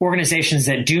organizations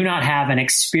that do not have an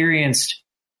experienced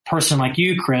person like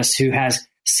you, Chris, who has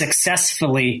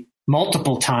successfully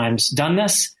multiple times done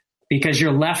this, because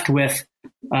you're left with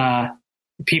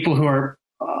people who are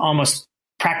almost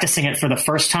practicing it for the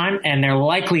first time, and they're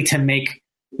likely to make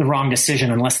the wrong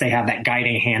decision unless they have that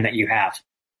guiding hand that you have.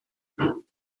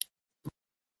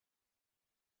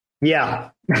 Yeah,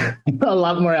 a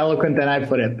lot more eloquent than I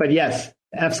put it, but yes,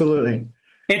 absolutely.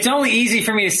 It's only easy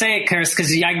for me to say it, Chris,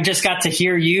 because I just got to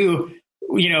hear you,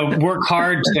 work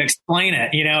hard to explain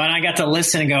it, and I got to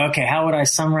listen and go, okay, how would I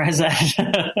summarize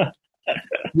that?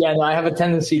 Yeah, no, I have a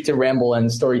tendency to ramble and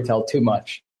storytell too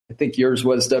much. I think yours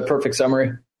was the perfect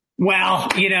summary. Well,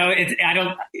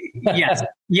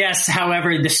 yes.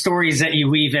 However, the stories that you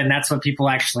weave in, that's what people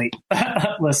actually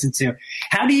listen to.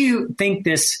 How do you think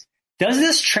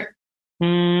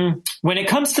when it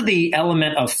comes to the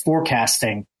element of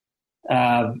forecasting,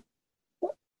 how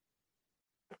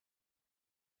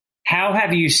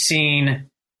have you seen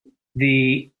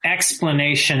the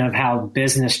explanation of how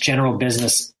general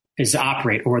business is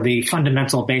operate, or the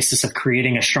fundamental basis of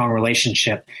creating a strong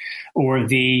relationship, or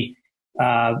the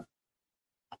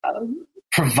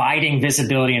providing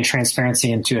visibility and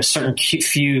transparency into a certain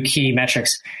few key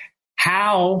metrics?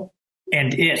 How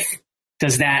and if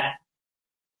does that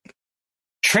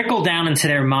trickle down into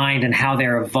their mind and how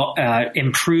they're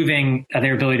improving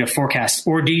their ability to forecast?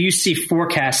 Or do you see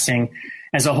forecasting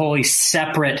as a wholly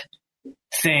separate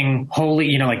thing,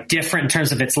 like different in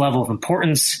terms of its level of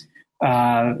importance,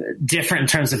 different in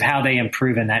terms of how they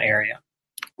improve in that area?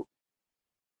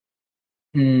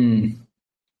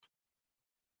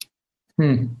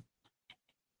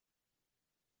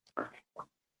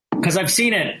 Because I've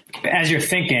seen it as you're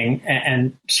thinking,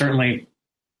 and certainly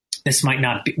this might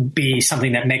not be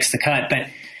something that makes the cut, but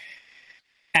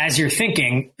as you're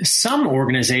thinking, some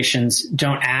organizations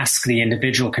don't ask the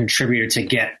individual contributor to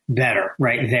get better,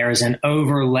 right? There's an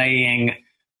overlaying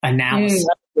analysis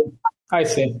I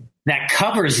see. that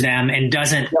covers them and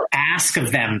doesn't ask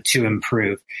of them to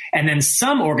improve. And then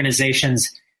some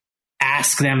organizations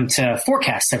ask them to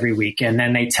forecast every week. And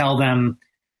then they tell them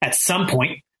at some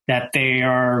point that they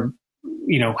are,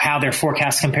 how their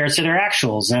forecast compares to their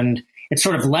actuals. And it's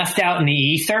sort of left out in the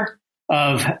ether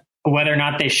of whether or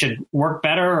not they should work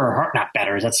better or not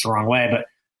better. That's the wrong way, but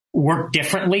work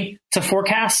differently to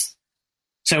forecast.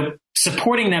 So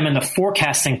supporting them in the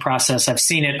forecasting process, I've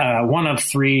seen it one of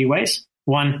three ways.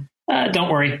 One,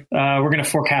 don't worry, we're going to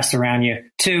forecast around you.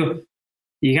 Two,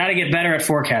 you got to get better at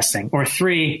forecasting. Or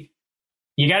three,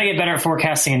 you got to get better at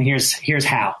forecasting, and here's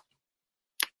how.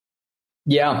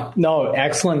 Yeah, no,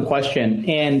 excellent question.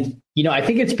 And, I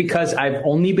think it's because I've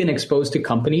only been exposed to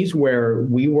companies where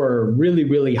we were really,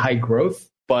 really high growth,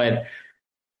 but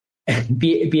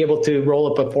be able to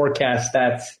roll up a forecast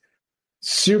that's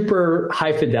super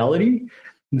high fidelity,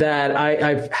 that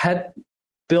I've had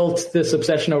built this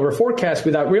obsession over forecast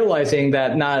without realizing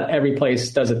that not every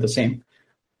place does it the same.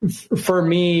 For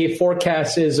me,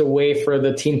 forecast is a way for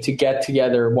the team to get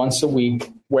together once a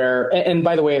week and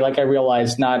by the way, I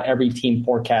realize not every team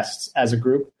forecasts as a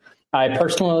group. I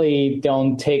personally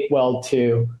don't take well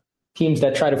to teams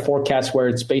that try to forecast where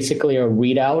it's basically a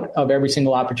readout of every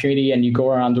single opportunity and you go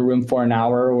around the room for an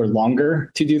hour or longer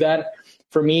to do that.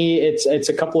 For me, it's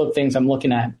a couple of things I'm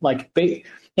looking at.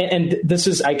 And this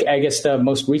is, I guess, the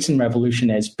most recent revolution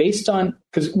is based on,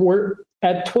 because we're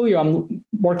at Twilio, I'm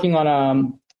working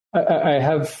on I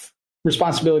have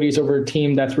responsibilities over a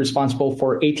team that's responsible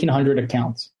for 1,800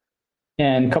 accounts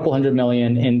and a couple $100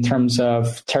 million in terms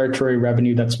of territory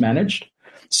revenue that's managed.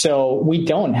 So we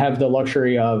don't have the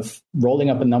luxury of rolling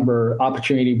up a number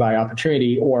opportunity by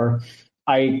opportunity, or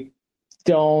I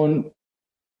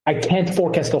can't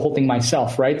forecast the whole thing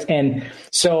myself, right? And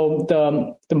so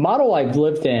the model I've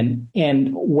lived in,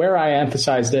 and where I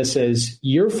emphasize this, is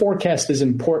your forecast is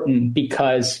important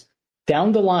because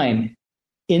down the line,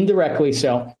 indirectly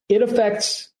so, it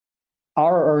affects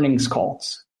our earnings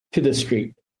calls to the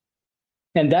street.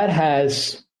 And that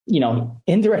has,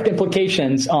 indirect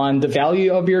implications on the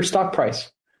value of your stock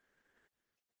price.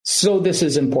 So this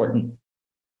is important.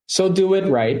 So do it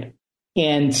right.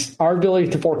 And our ability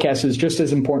to forecast is just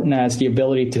as important as the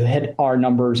ability to hit our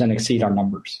numbers and exceed our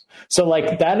numbers. So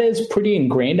that is pretty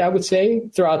ingrained, I would say,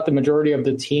 throughout the majority of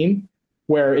the team,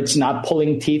 where it's not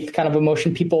pulling teeth kind of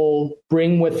emotion. People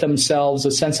bring with themselves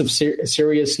a sense of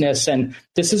seriousness. And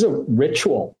this is a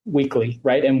ritual weekly,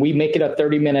 right? And we make it a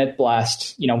 30-minute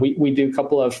blast. We do a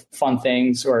couple of fun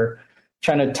things or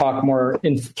trying to talk more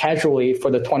casually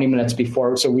for the 20 minutes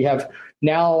before. So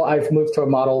now I've moved to a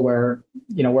model where,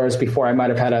 whereas before I might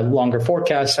have had a longer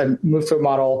forecast, I moved to a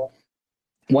model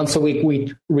once a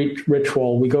week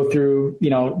ritual. We go through,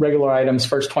 regular items,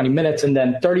 first 20 minutes, and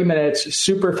then 30 minutes,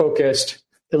 super focused,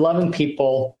 11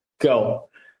 people, go.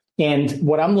 And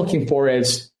what I'm looking for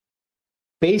is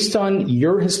based on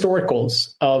your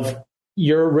historicals of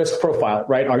your risk profile,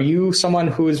 right? Are you someone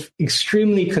who is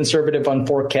extremely conservative on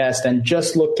forecast and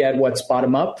just look at what's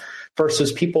bottom up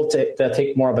versus people that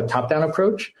take more of a top-down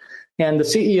approach? And the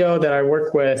CEO that I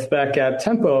worked with back at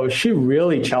Tempo, she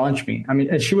really challenged me. I mean,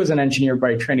 and she was an engineer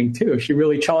by training too. She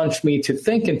really challenged me to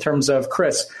think in terms of,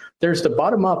 Chris, there's the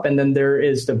bottom up and then there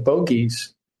is the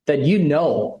bogeys that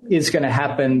is going to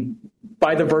happen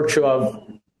by the virtue of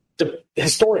the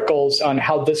historicals on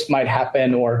how this might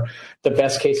happen or the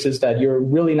best cases that you're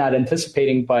really not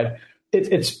anticipating. But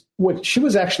it's what she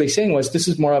was actually saying was this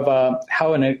is more of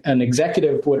how an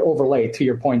executive would overlay, to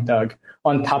your point, Doug,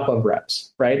 on top of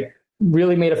reps, right?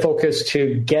 Really made a focus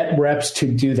to get reps to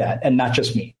do that and not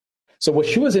just me. So what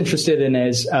she was interested in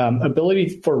is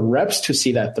ability for reps to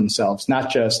see that themselves,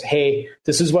 not just, hey,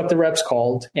 this is what the reps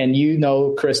called. And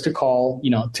Chris, to call,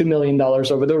 $2 million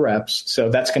over the reps. So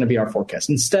that's going to be our forecast.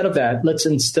 Instead of that, let's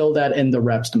instill that in the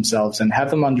reps themselves and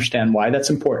have them understand why that's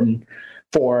important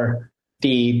for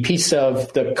the piece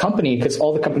of the company, because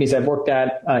all the companies I've worked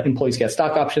at, employees get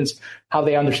stock options, how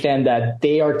they understand that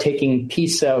they are taking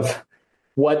piece of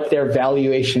what their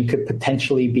valuation could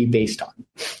potentially be based on,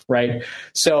 right?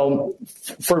 So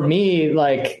for me,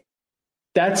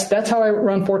 that's how I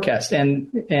run forecasts.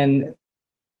 And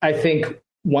I think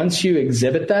once you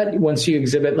exhibit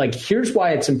here's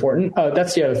why it's important.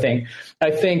 That's the other thing.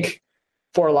 I think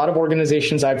for a lot of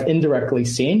organizations I've indirectly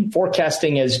seen,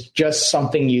 forecasting is just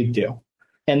something you do.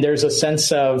 And there's a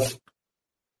sense of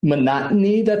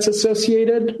monotony that's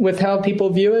associated with how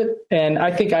people view it. And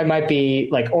I think I might be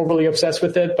overly obsessed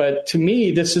with it. But to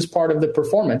me, this is part of the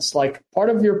performance, part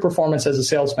of your performance as a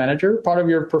sales manager, part of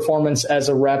your performance as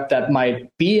a rep that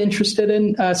might be interested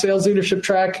in sales leadership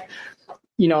track,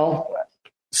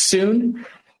 soon,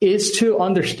 is to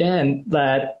understand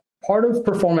that part of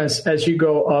performance as you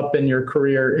go up in your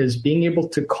career is being able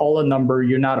to call a number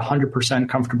you're not 100%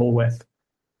 comfortable with,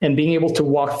 and being able to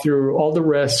walk through all the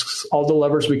risks, all the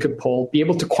levers we could pull, be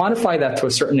able to quantify that to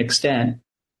a certain extent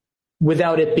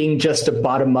without it being just a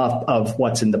bottom up of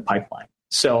what's in the pipeline.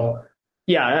 So,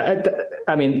 yeah,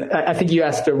 I think you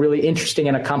asked a really interesting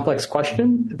and a complex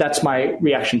question. That's my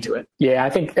reaction to it. Yeah,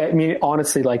 I mean,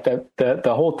 honestly, like the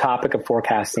whole topic of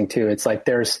forecasting too, it's like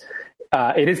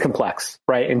it is complex,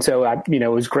 right? And so, it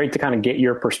was great to kind of get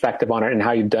your perspective on it and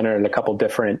how you've done it in a couple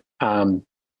different,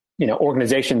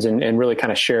 organizations and really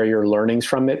kind of share your learnings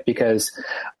from it, because,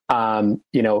 I've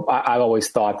always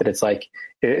thought that it's like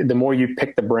the more you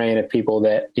pick the brain of people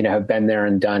that, have been there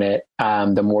and done it,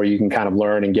 the more you can kind of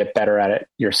learn and get better at it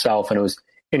yourself. And it was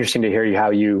interesting to hear how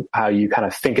you kind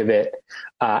of think of it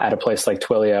at a place like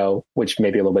Twilio, which may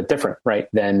be a little bit different, right,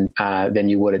 than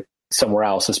you would somewhere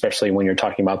else, especially when you're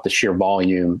talking about the sheer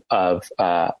volume of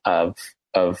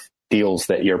deals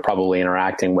that you're probably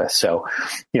interacting with. So,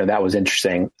 that was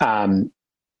interesting.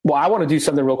 Well, I want to do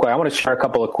something real quick. I want to share a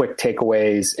couple of quick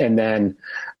takeaways, and then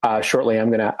shortly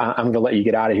I'm gonna let you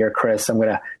get out of here, Chris. I'm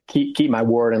gonna keep my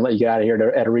word and let you get out of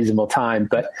here at a reasonable time.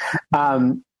 But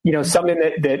something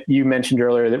that you mentioned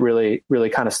earlier that really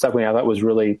kind of stuck with me, I thought was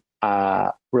really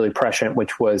prescient,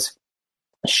 which was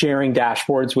sharing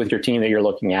dashboards with your team that you're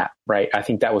looking at. Right. I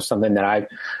think that was something that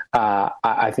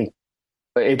I think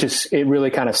it really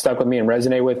kind of stuck with me and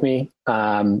resonated with me.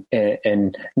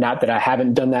 And not that I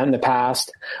haven't done that in the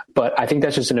past, but I think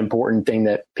that's just an important thing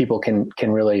that people can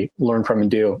really learn from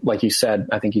and do. Like you said,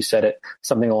 I think you said it,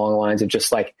 something along the lines of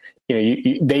just like,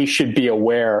 they should be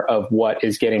aware of what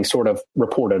is getting sort of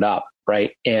reported up,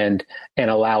 right? And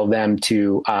allow them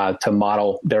to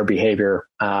model their behavior,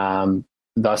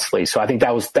 thusly. So I think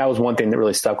that was one thing that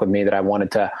really stuck with me that I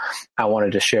wanted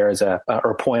to share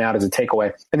or point out as a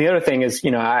takeaway. And the other thing is,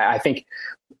 I think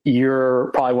you're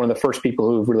probably one of the first people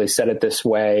who've really said it this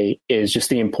way, is just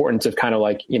the importance of kind of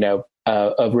like,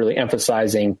 of really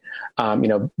emphasizing,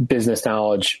 business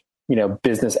knowledge,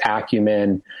 business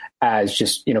acumen as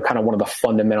just, kind of one of the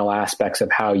fundamental aspects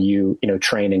of how you,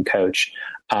 train and coach,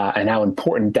 and how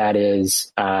important that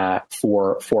is,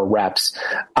 for reps.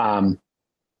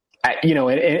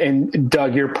 And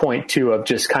Doug, your point too of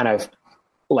just kind of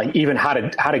like even how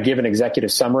to give an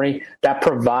executive summary, that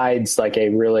provides like a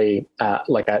really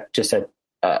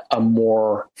a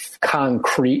more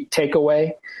concrete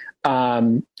takeaway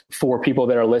for people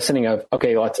that are listening of,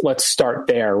 okay, let's start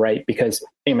there, right? Because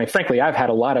frankly, I've had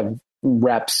a lot of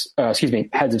heads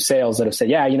of sales that have said,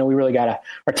 yeah, we really our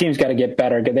team's got to get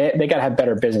better. They got to have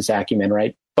better business acumen,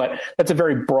 right? But that's a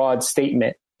very broad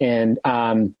statement.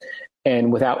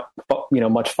 And without,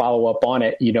 much follow up on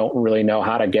it, you don't really know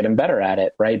how to get them better at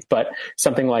it. Right. But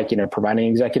something like, providing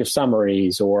executive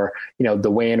summaries or,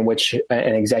 the way in which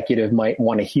an executive might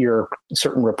want to hear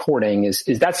certain reporting is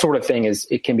that sort of thing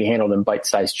it can be handled in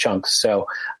bite-sized chunks. So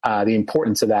the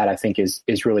importance of that, I think,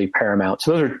 is really paramount.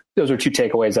 So those are two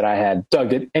takeaways that I had. Doug,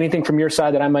 did anything from your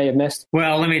side that I may have missed?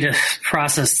 Well, let me just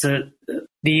process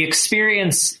the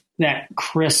experience that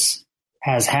Chris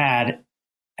has had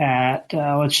at,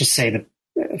 let's just say the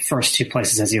first two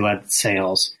places as he led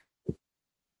sales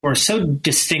were so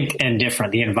distinct and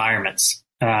different, the environments.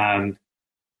 Second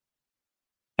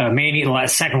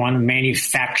one,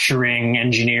 manufacturing,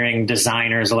 engineering,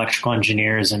 designers, electrical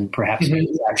engineers, and perhaps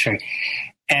manufacturing.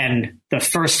 And the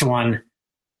first one,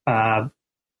 a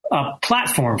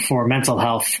platform for mental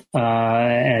health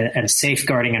and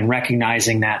safeguarding and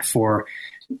recognizing that for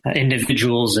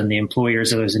individuals and the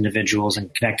employers of those individuals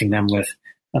and connecting them with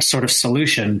a sort of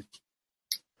solution.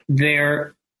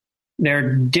 There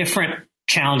are different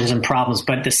challenges and problems,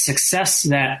 but the success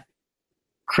that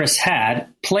Chris had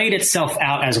played itself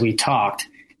out as we talked.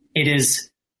 It is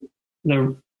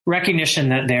the recognition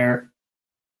that there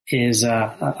is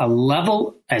a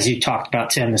level, as you talked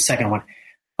about, Tim, the second one,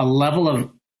 a level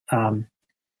of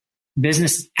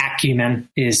business acumen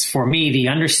is, for me, the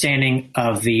understanding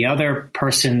of the other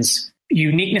person's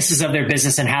uniquenesses of their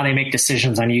business and how they make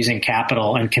decisions on using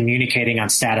capital and communicating on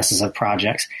statuses of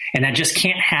projects. And that just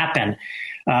can't happen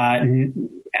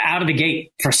out of the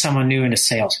gate for someone new into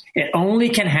sales. It only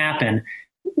can happen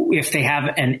if they have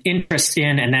an interest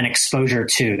in and then exposure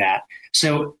to that.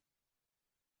 So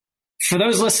for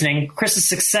those listening, Chris's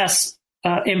success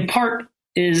in part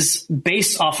is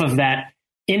based off of that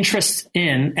interest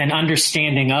in and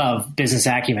understanding of business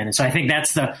acumen. And so I think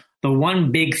that's the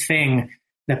one big thing,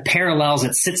 the parallels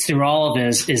that sits through all of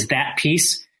this is that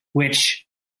piece, which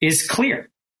is clear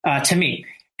to me.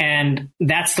 And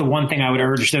that's the one thing I would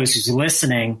urge those who's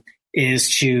listening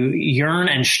is to yearn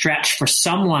and stretch for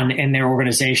someone in their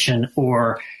organization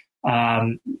or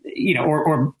or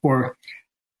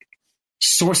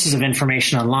sources of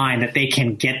information online that they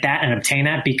can get that and obtain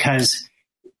that, because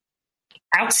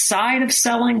outside of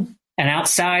selling and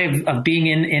outside of being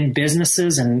in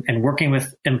businesses and working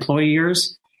with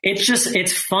employers,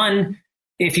 it's fun.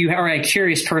 If you are a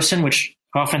curious person, which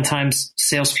oftentimes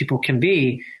salespeople can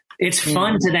be, it's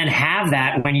fun to then have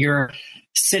that when you're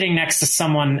sitting next to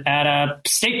someone at a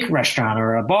steak restaurant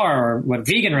or a bar or a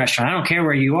vegan restaurant. I don't care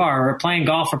where you are, or playing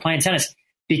golf or playing tennis,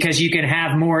 because you can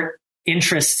have more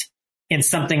interest in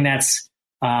something that's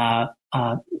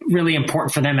really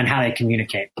important for them and how they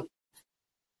communicate.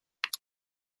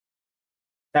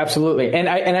 Absolutely. And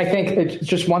I think it's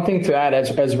just one thing to add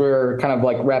as we're kind of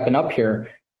like wrapping up here.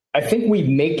 I think we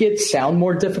make it sound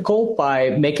more difficult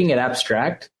by making it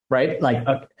abstract, right? Like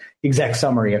a exec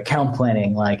summary, account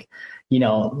planning,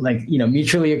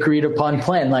 mutually agreed upon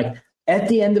plan. Like at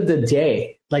the end of the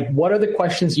day, like what are the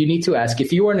questions you need to ask?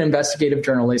 If you are an investigative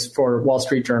journalist for Wall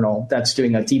Street Journal that's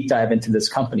doing a deep dive into this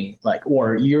company,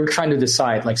 or you're trying to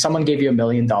decide, like someone gave you $1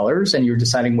 million and you're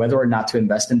deciding whether or not to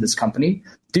invest in this company,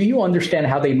 do you understand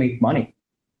how they make money?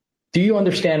 Do you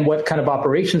understand what kind of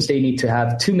operations they need to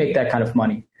have to make that kind of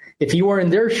money? If you were in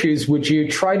their shoes, would you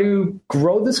try to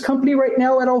grow this company right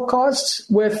now at all costs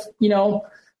with,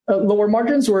 lower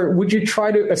margins, or would you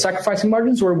try to sacrificing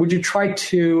margins, or would you try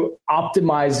to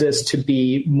optimize this to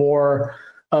be more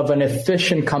of an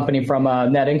efficient company from a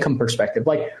net income perspective?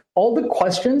 Like all the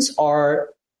questions are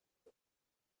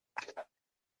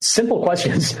simple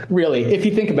questions, really, if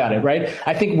you think about it, right?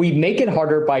 I think we make it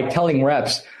harder by telling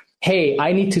reps, hey,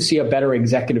 I need to see a better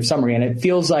executive summary. And it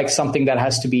feels like something that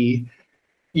has to be,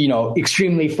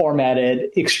 extremely formatted,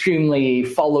 extremely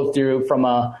followed through from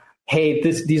a, hey,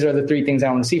 these are the 3 things I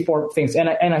want to see, 4 things. And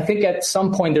I think at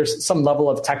some point there's some level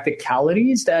of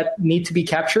technicalities that need to be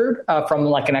captured from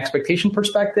like an expectation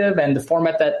perspective and the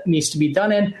format that needs to be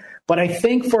done in. But I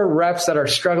think for reps that are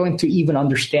struggling to even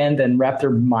understand and wrap their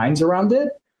minds around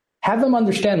it, have them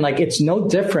understand, like, it's no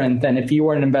different than if you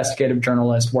were an investigative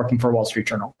journalist working for Wall Street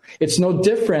Journal. It's no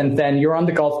different than you're on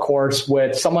the golf course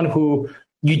with someone who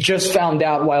you just found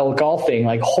out while golfing,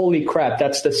 like, holy crap,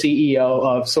 that's the CEO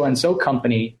of so-and-so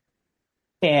company.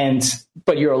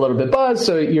 But you're a little bit buzzed,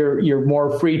 so you're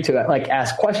more free to like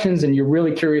ask questions, and you're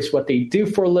really curious what they do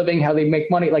for a living, how they make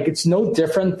money. Like, it's no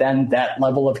different than that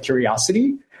level of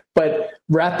curiosity, but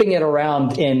wrapping it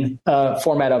around in a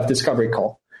format of discovery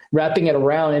call, wrapping it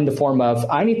around in the form of,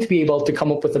 I need to be able to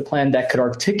come up with a plan that could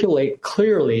articulate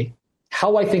clearly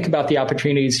how I think about the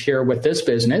opportunities here with this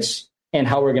business and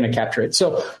how we're going to capture it.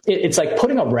 So it's like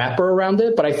putting a wrapper around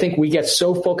it. But I think we get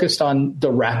so focused on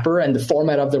the wrapper and the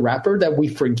format of the wrapper that we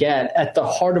forget at the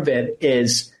heart of it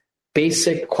is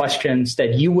basic questions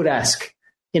that you would ask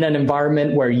in an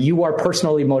environment where you are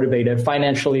personally motivated,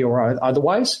 financially or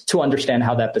otherwise, to understand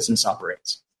how that business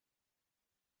operates.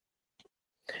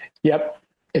 Yep.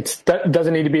 It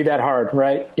doesn't need to be that hard,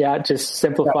 right? Yeah. Just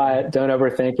simplify it. Don't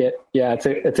overthink it. Yeah.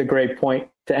 It's a great point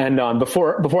to end on.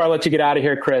 Before I let you get out of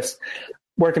here, Chris,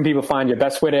 where can people find you?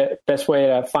 Best way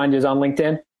to find you is on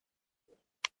LinkedIn.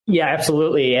 Yeah,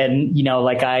 absolutely. And,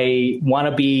 I want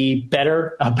to be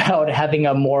better about having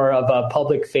a more of a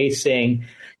public facing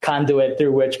conduit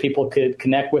through which people could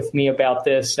connect with me about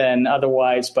this and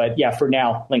otherwise. But yeah, for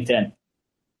now, LinkedIn.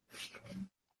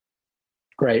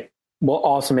 Great. Well,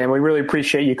 awesome, man. We really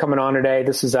appreciate you coming on today.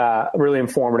 This is really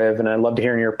informative, and I love to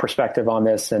hear your perspective on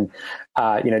this. And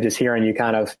just hearing you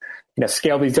kind of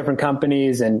scale these different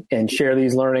companies and share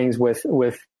these learnings with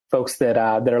folks that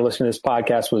are listening to this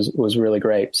podcast was really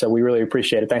great. So we really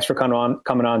appreciate it. Thanks for coming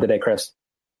on today, Chris.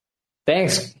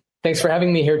 Thanks for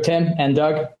having me here, Tim and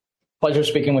Doug. Pleasure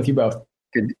speaking with you both.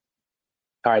 Good.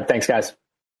 All right. Thanks, guys.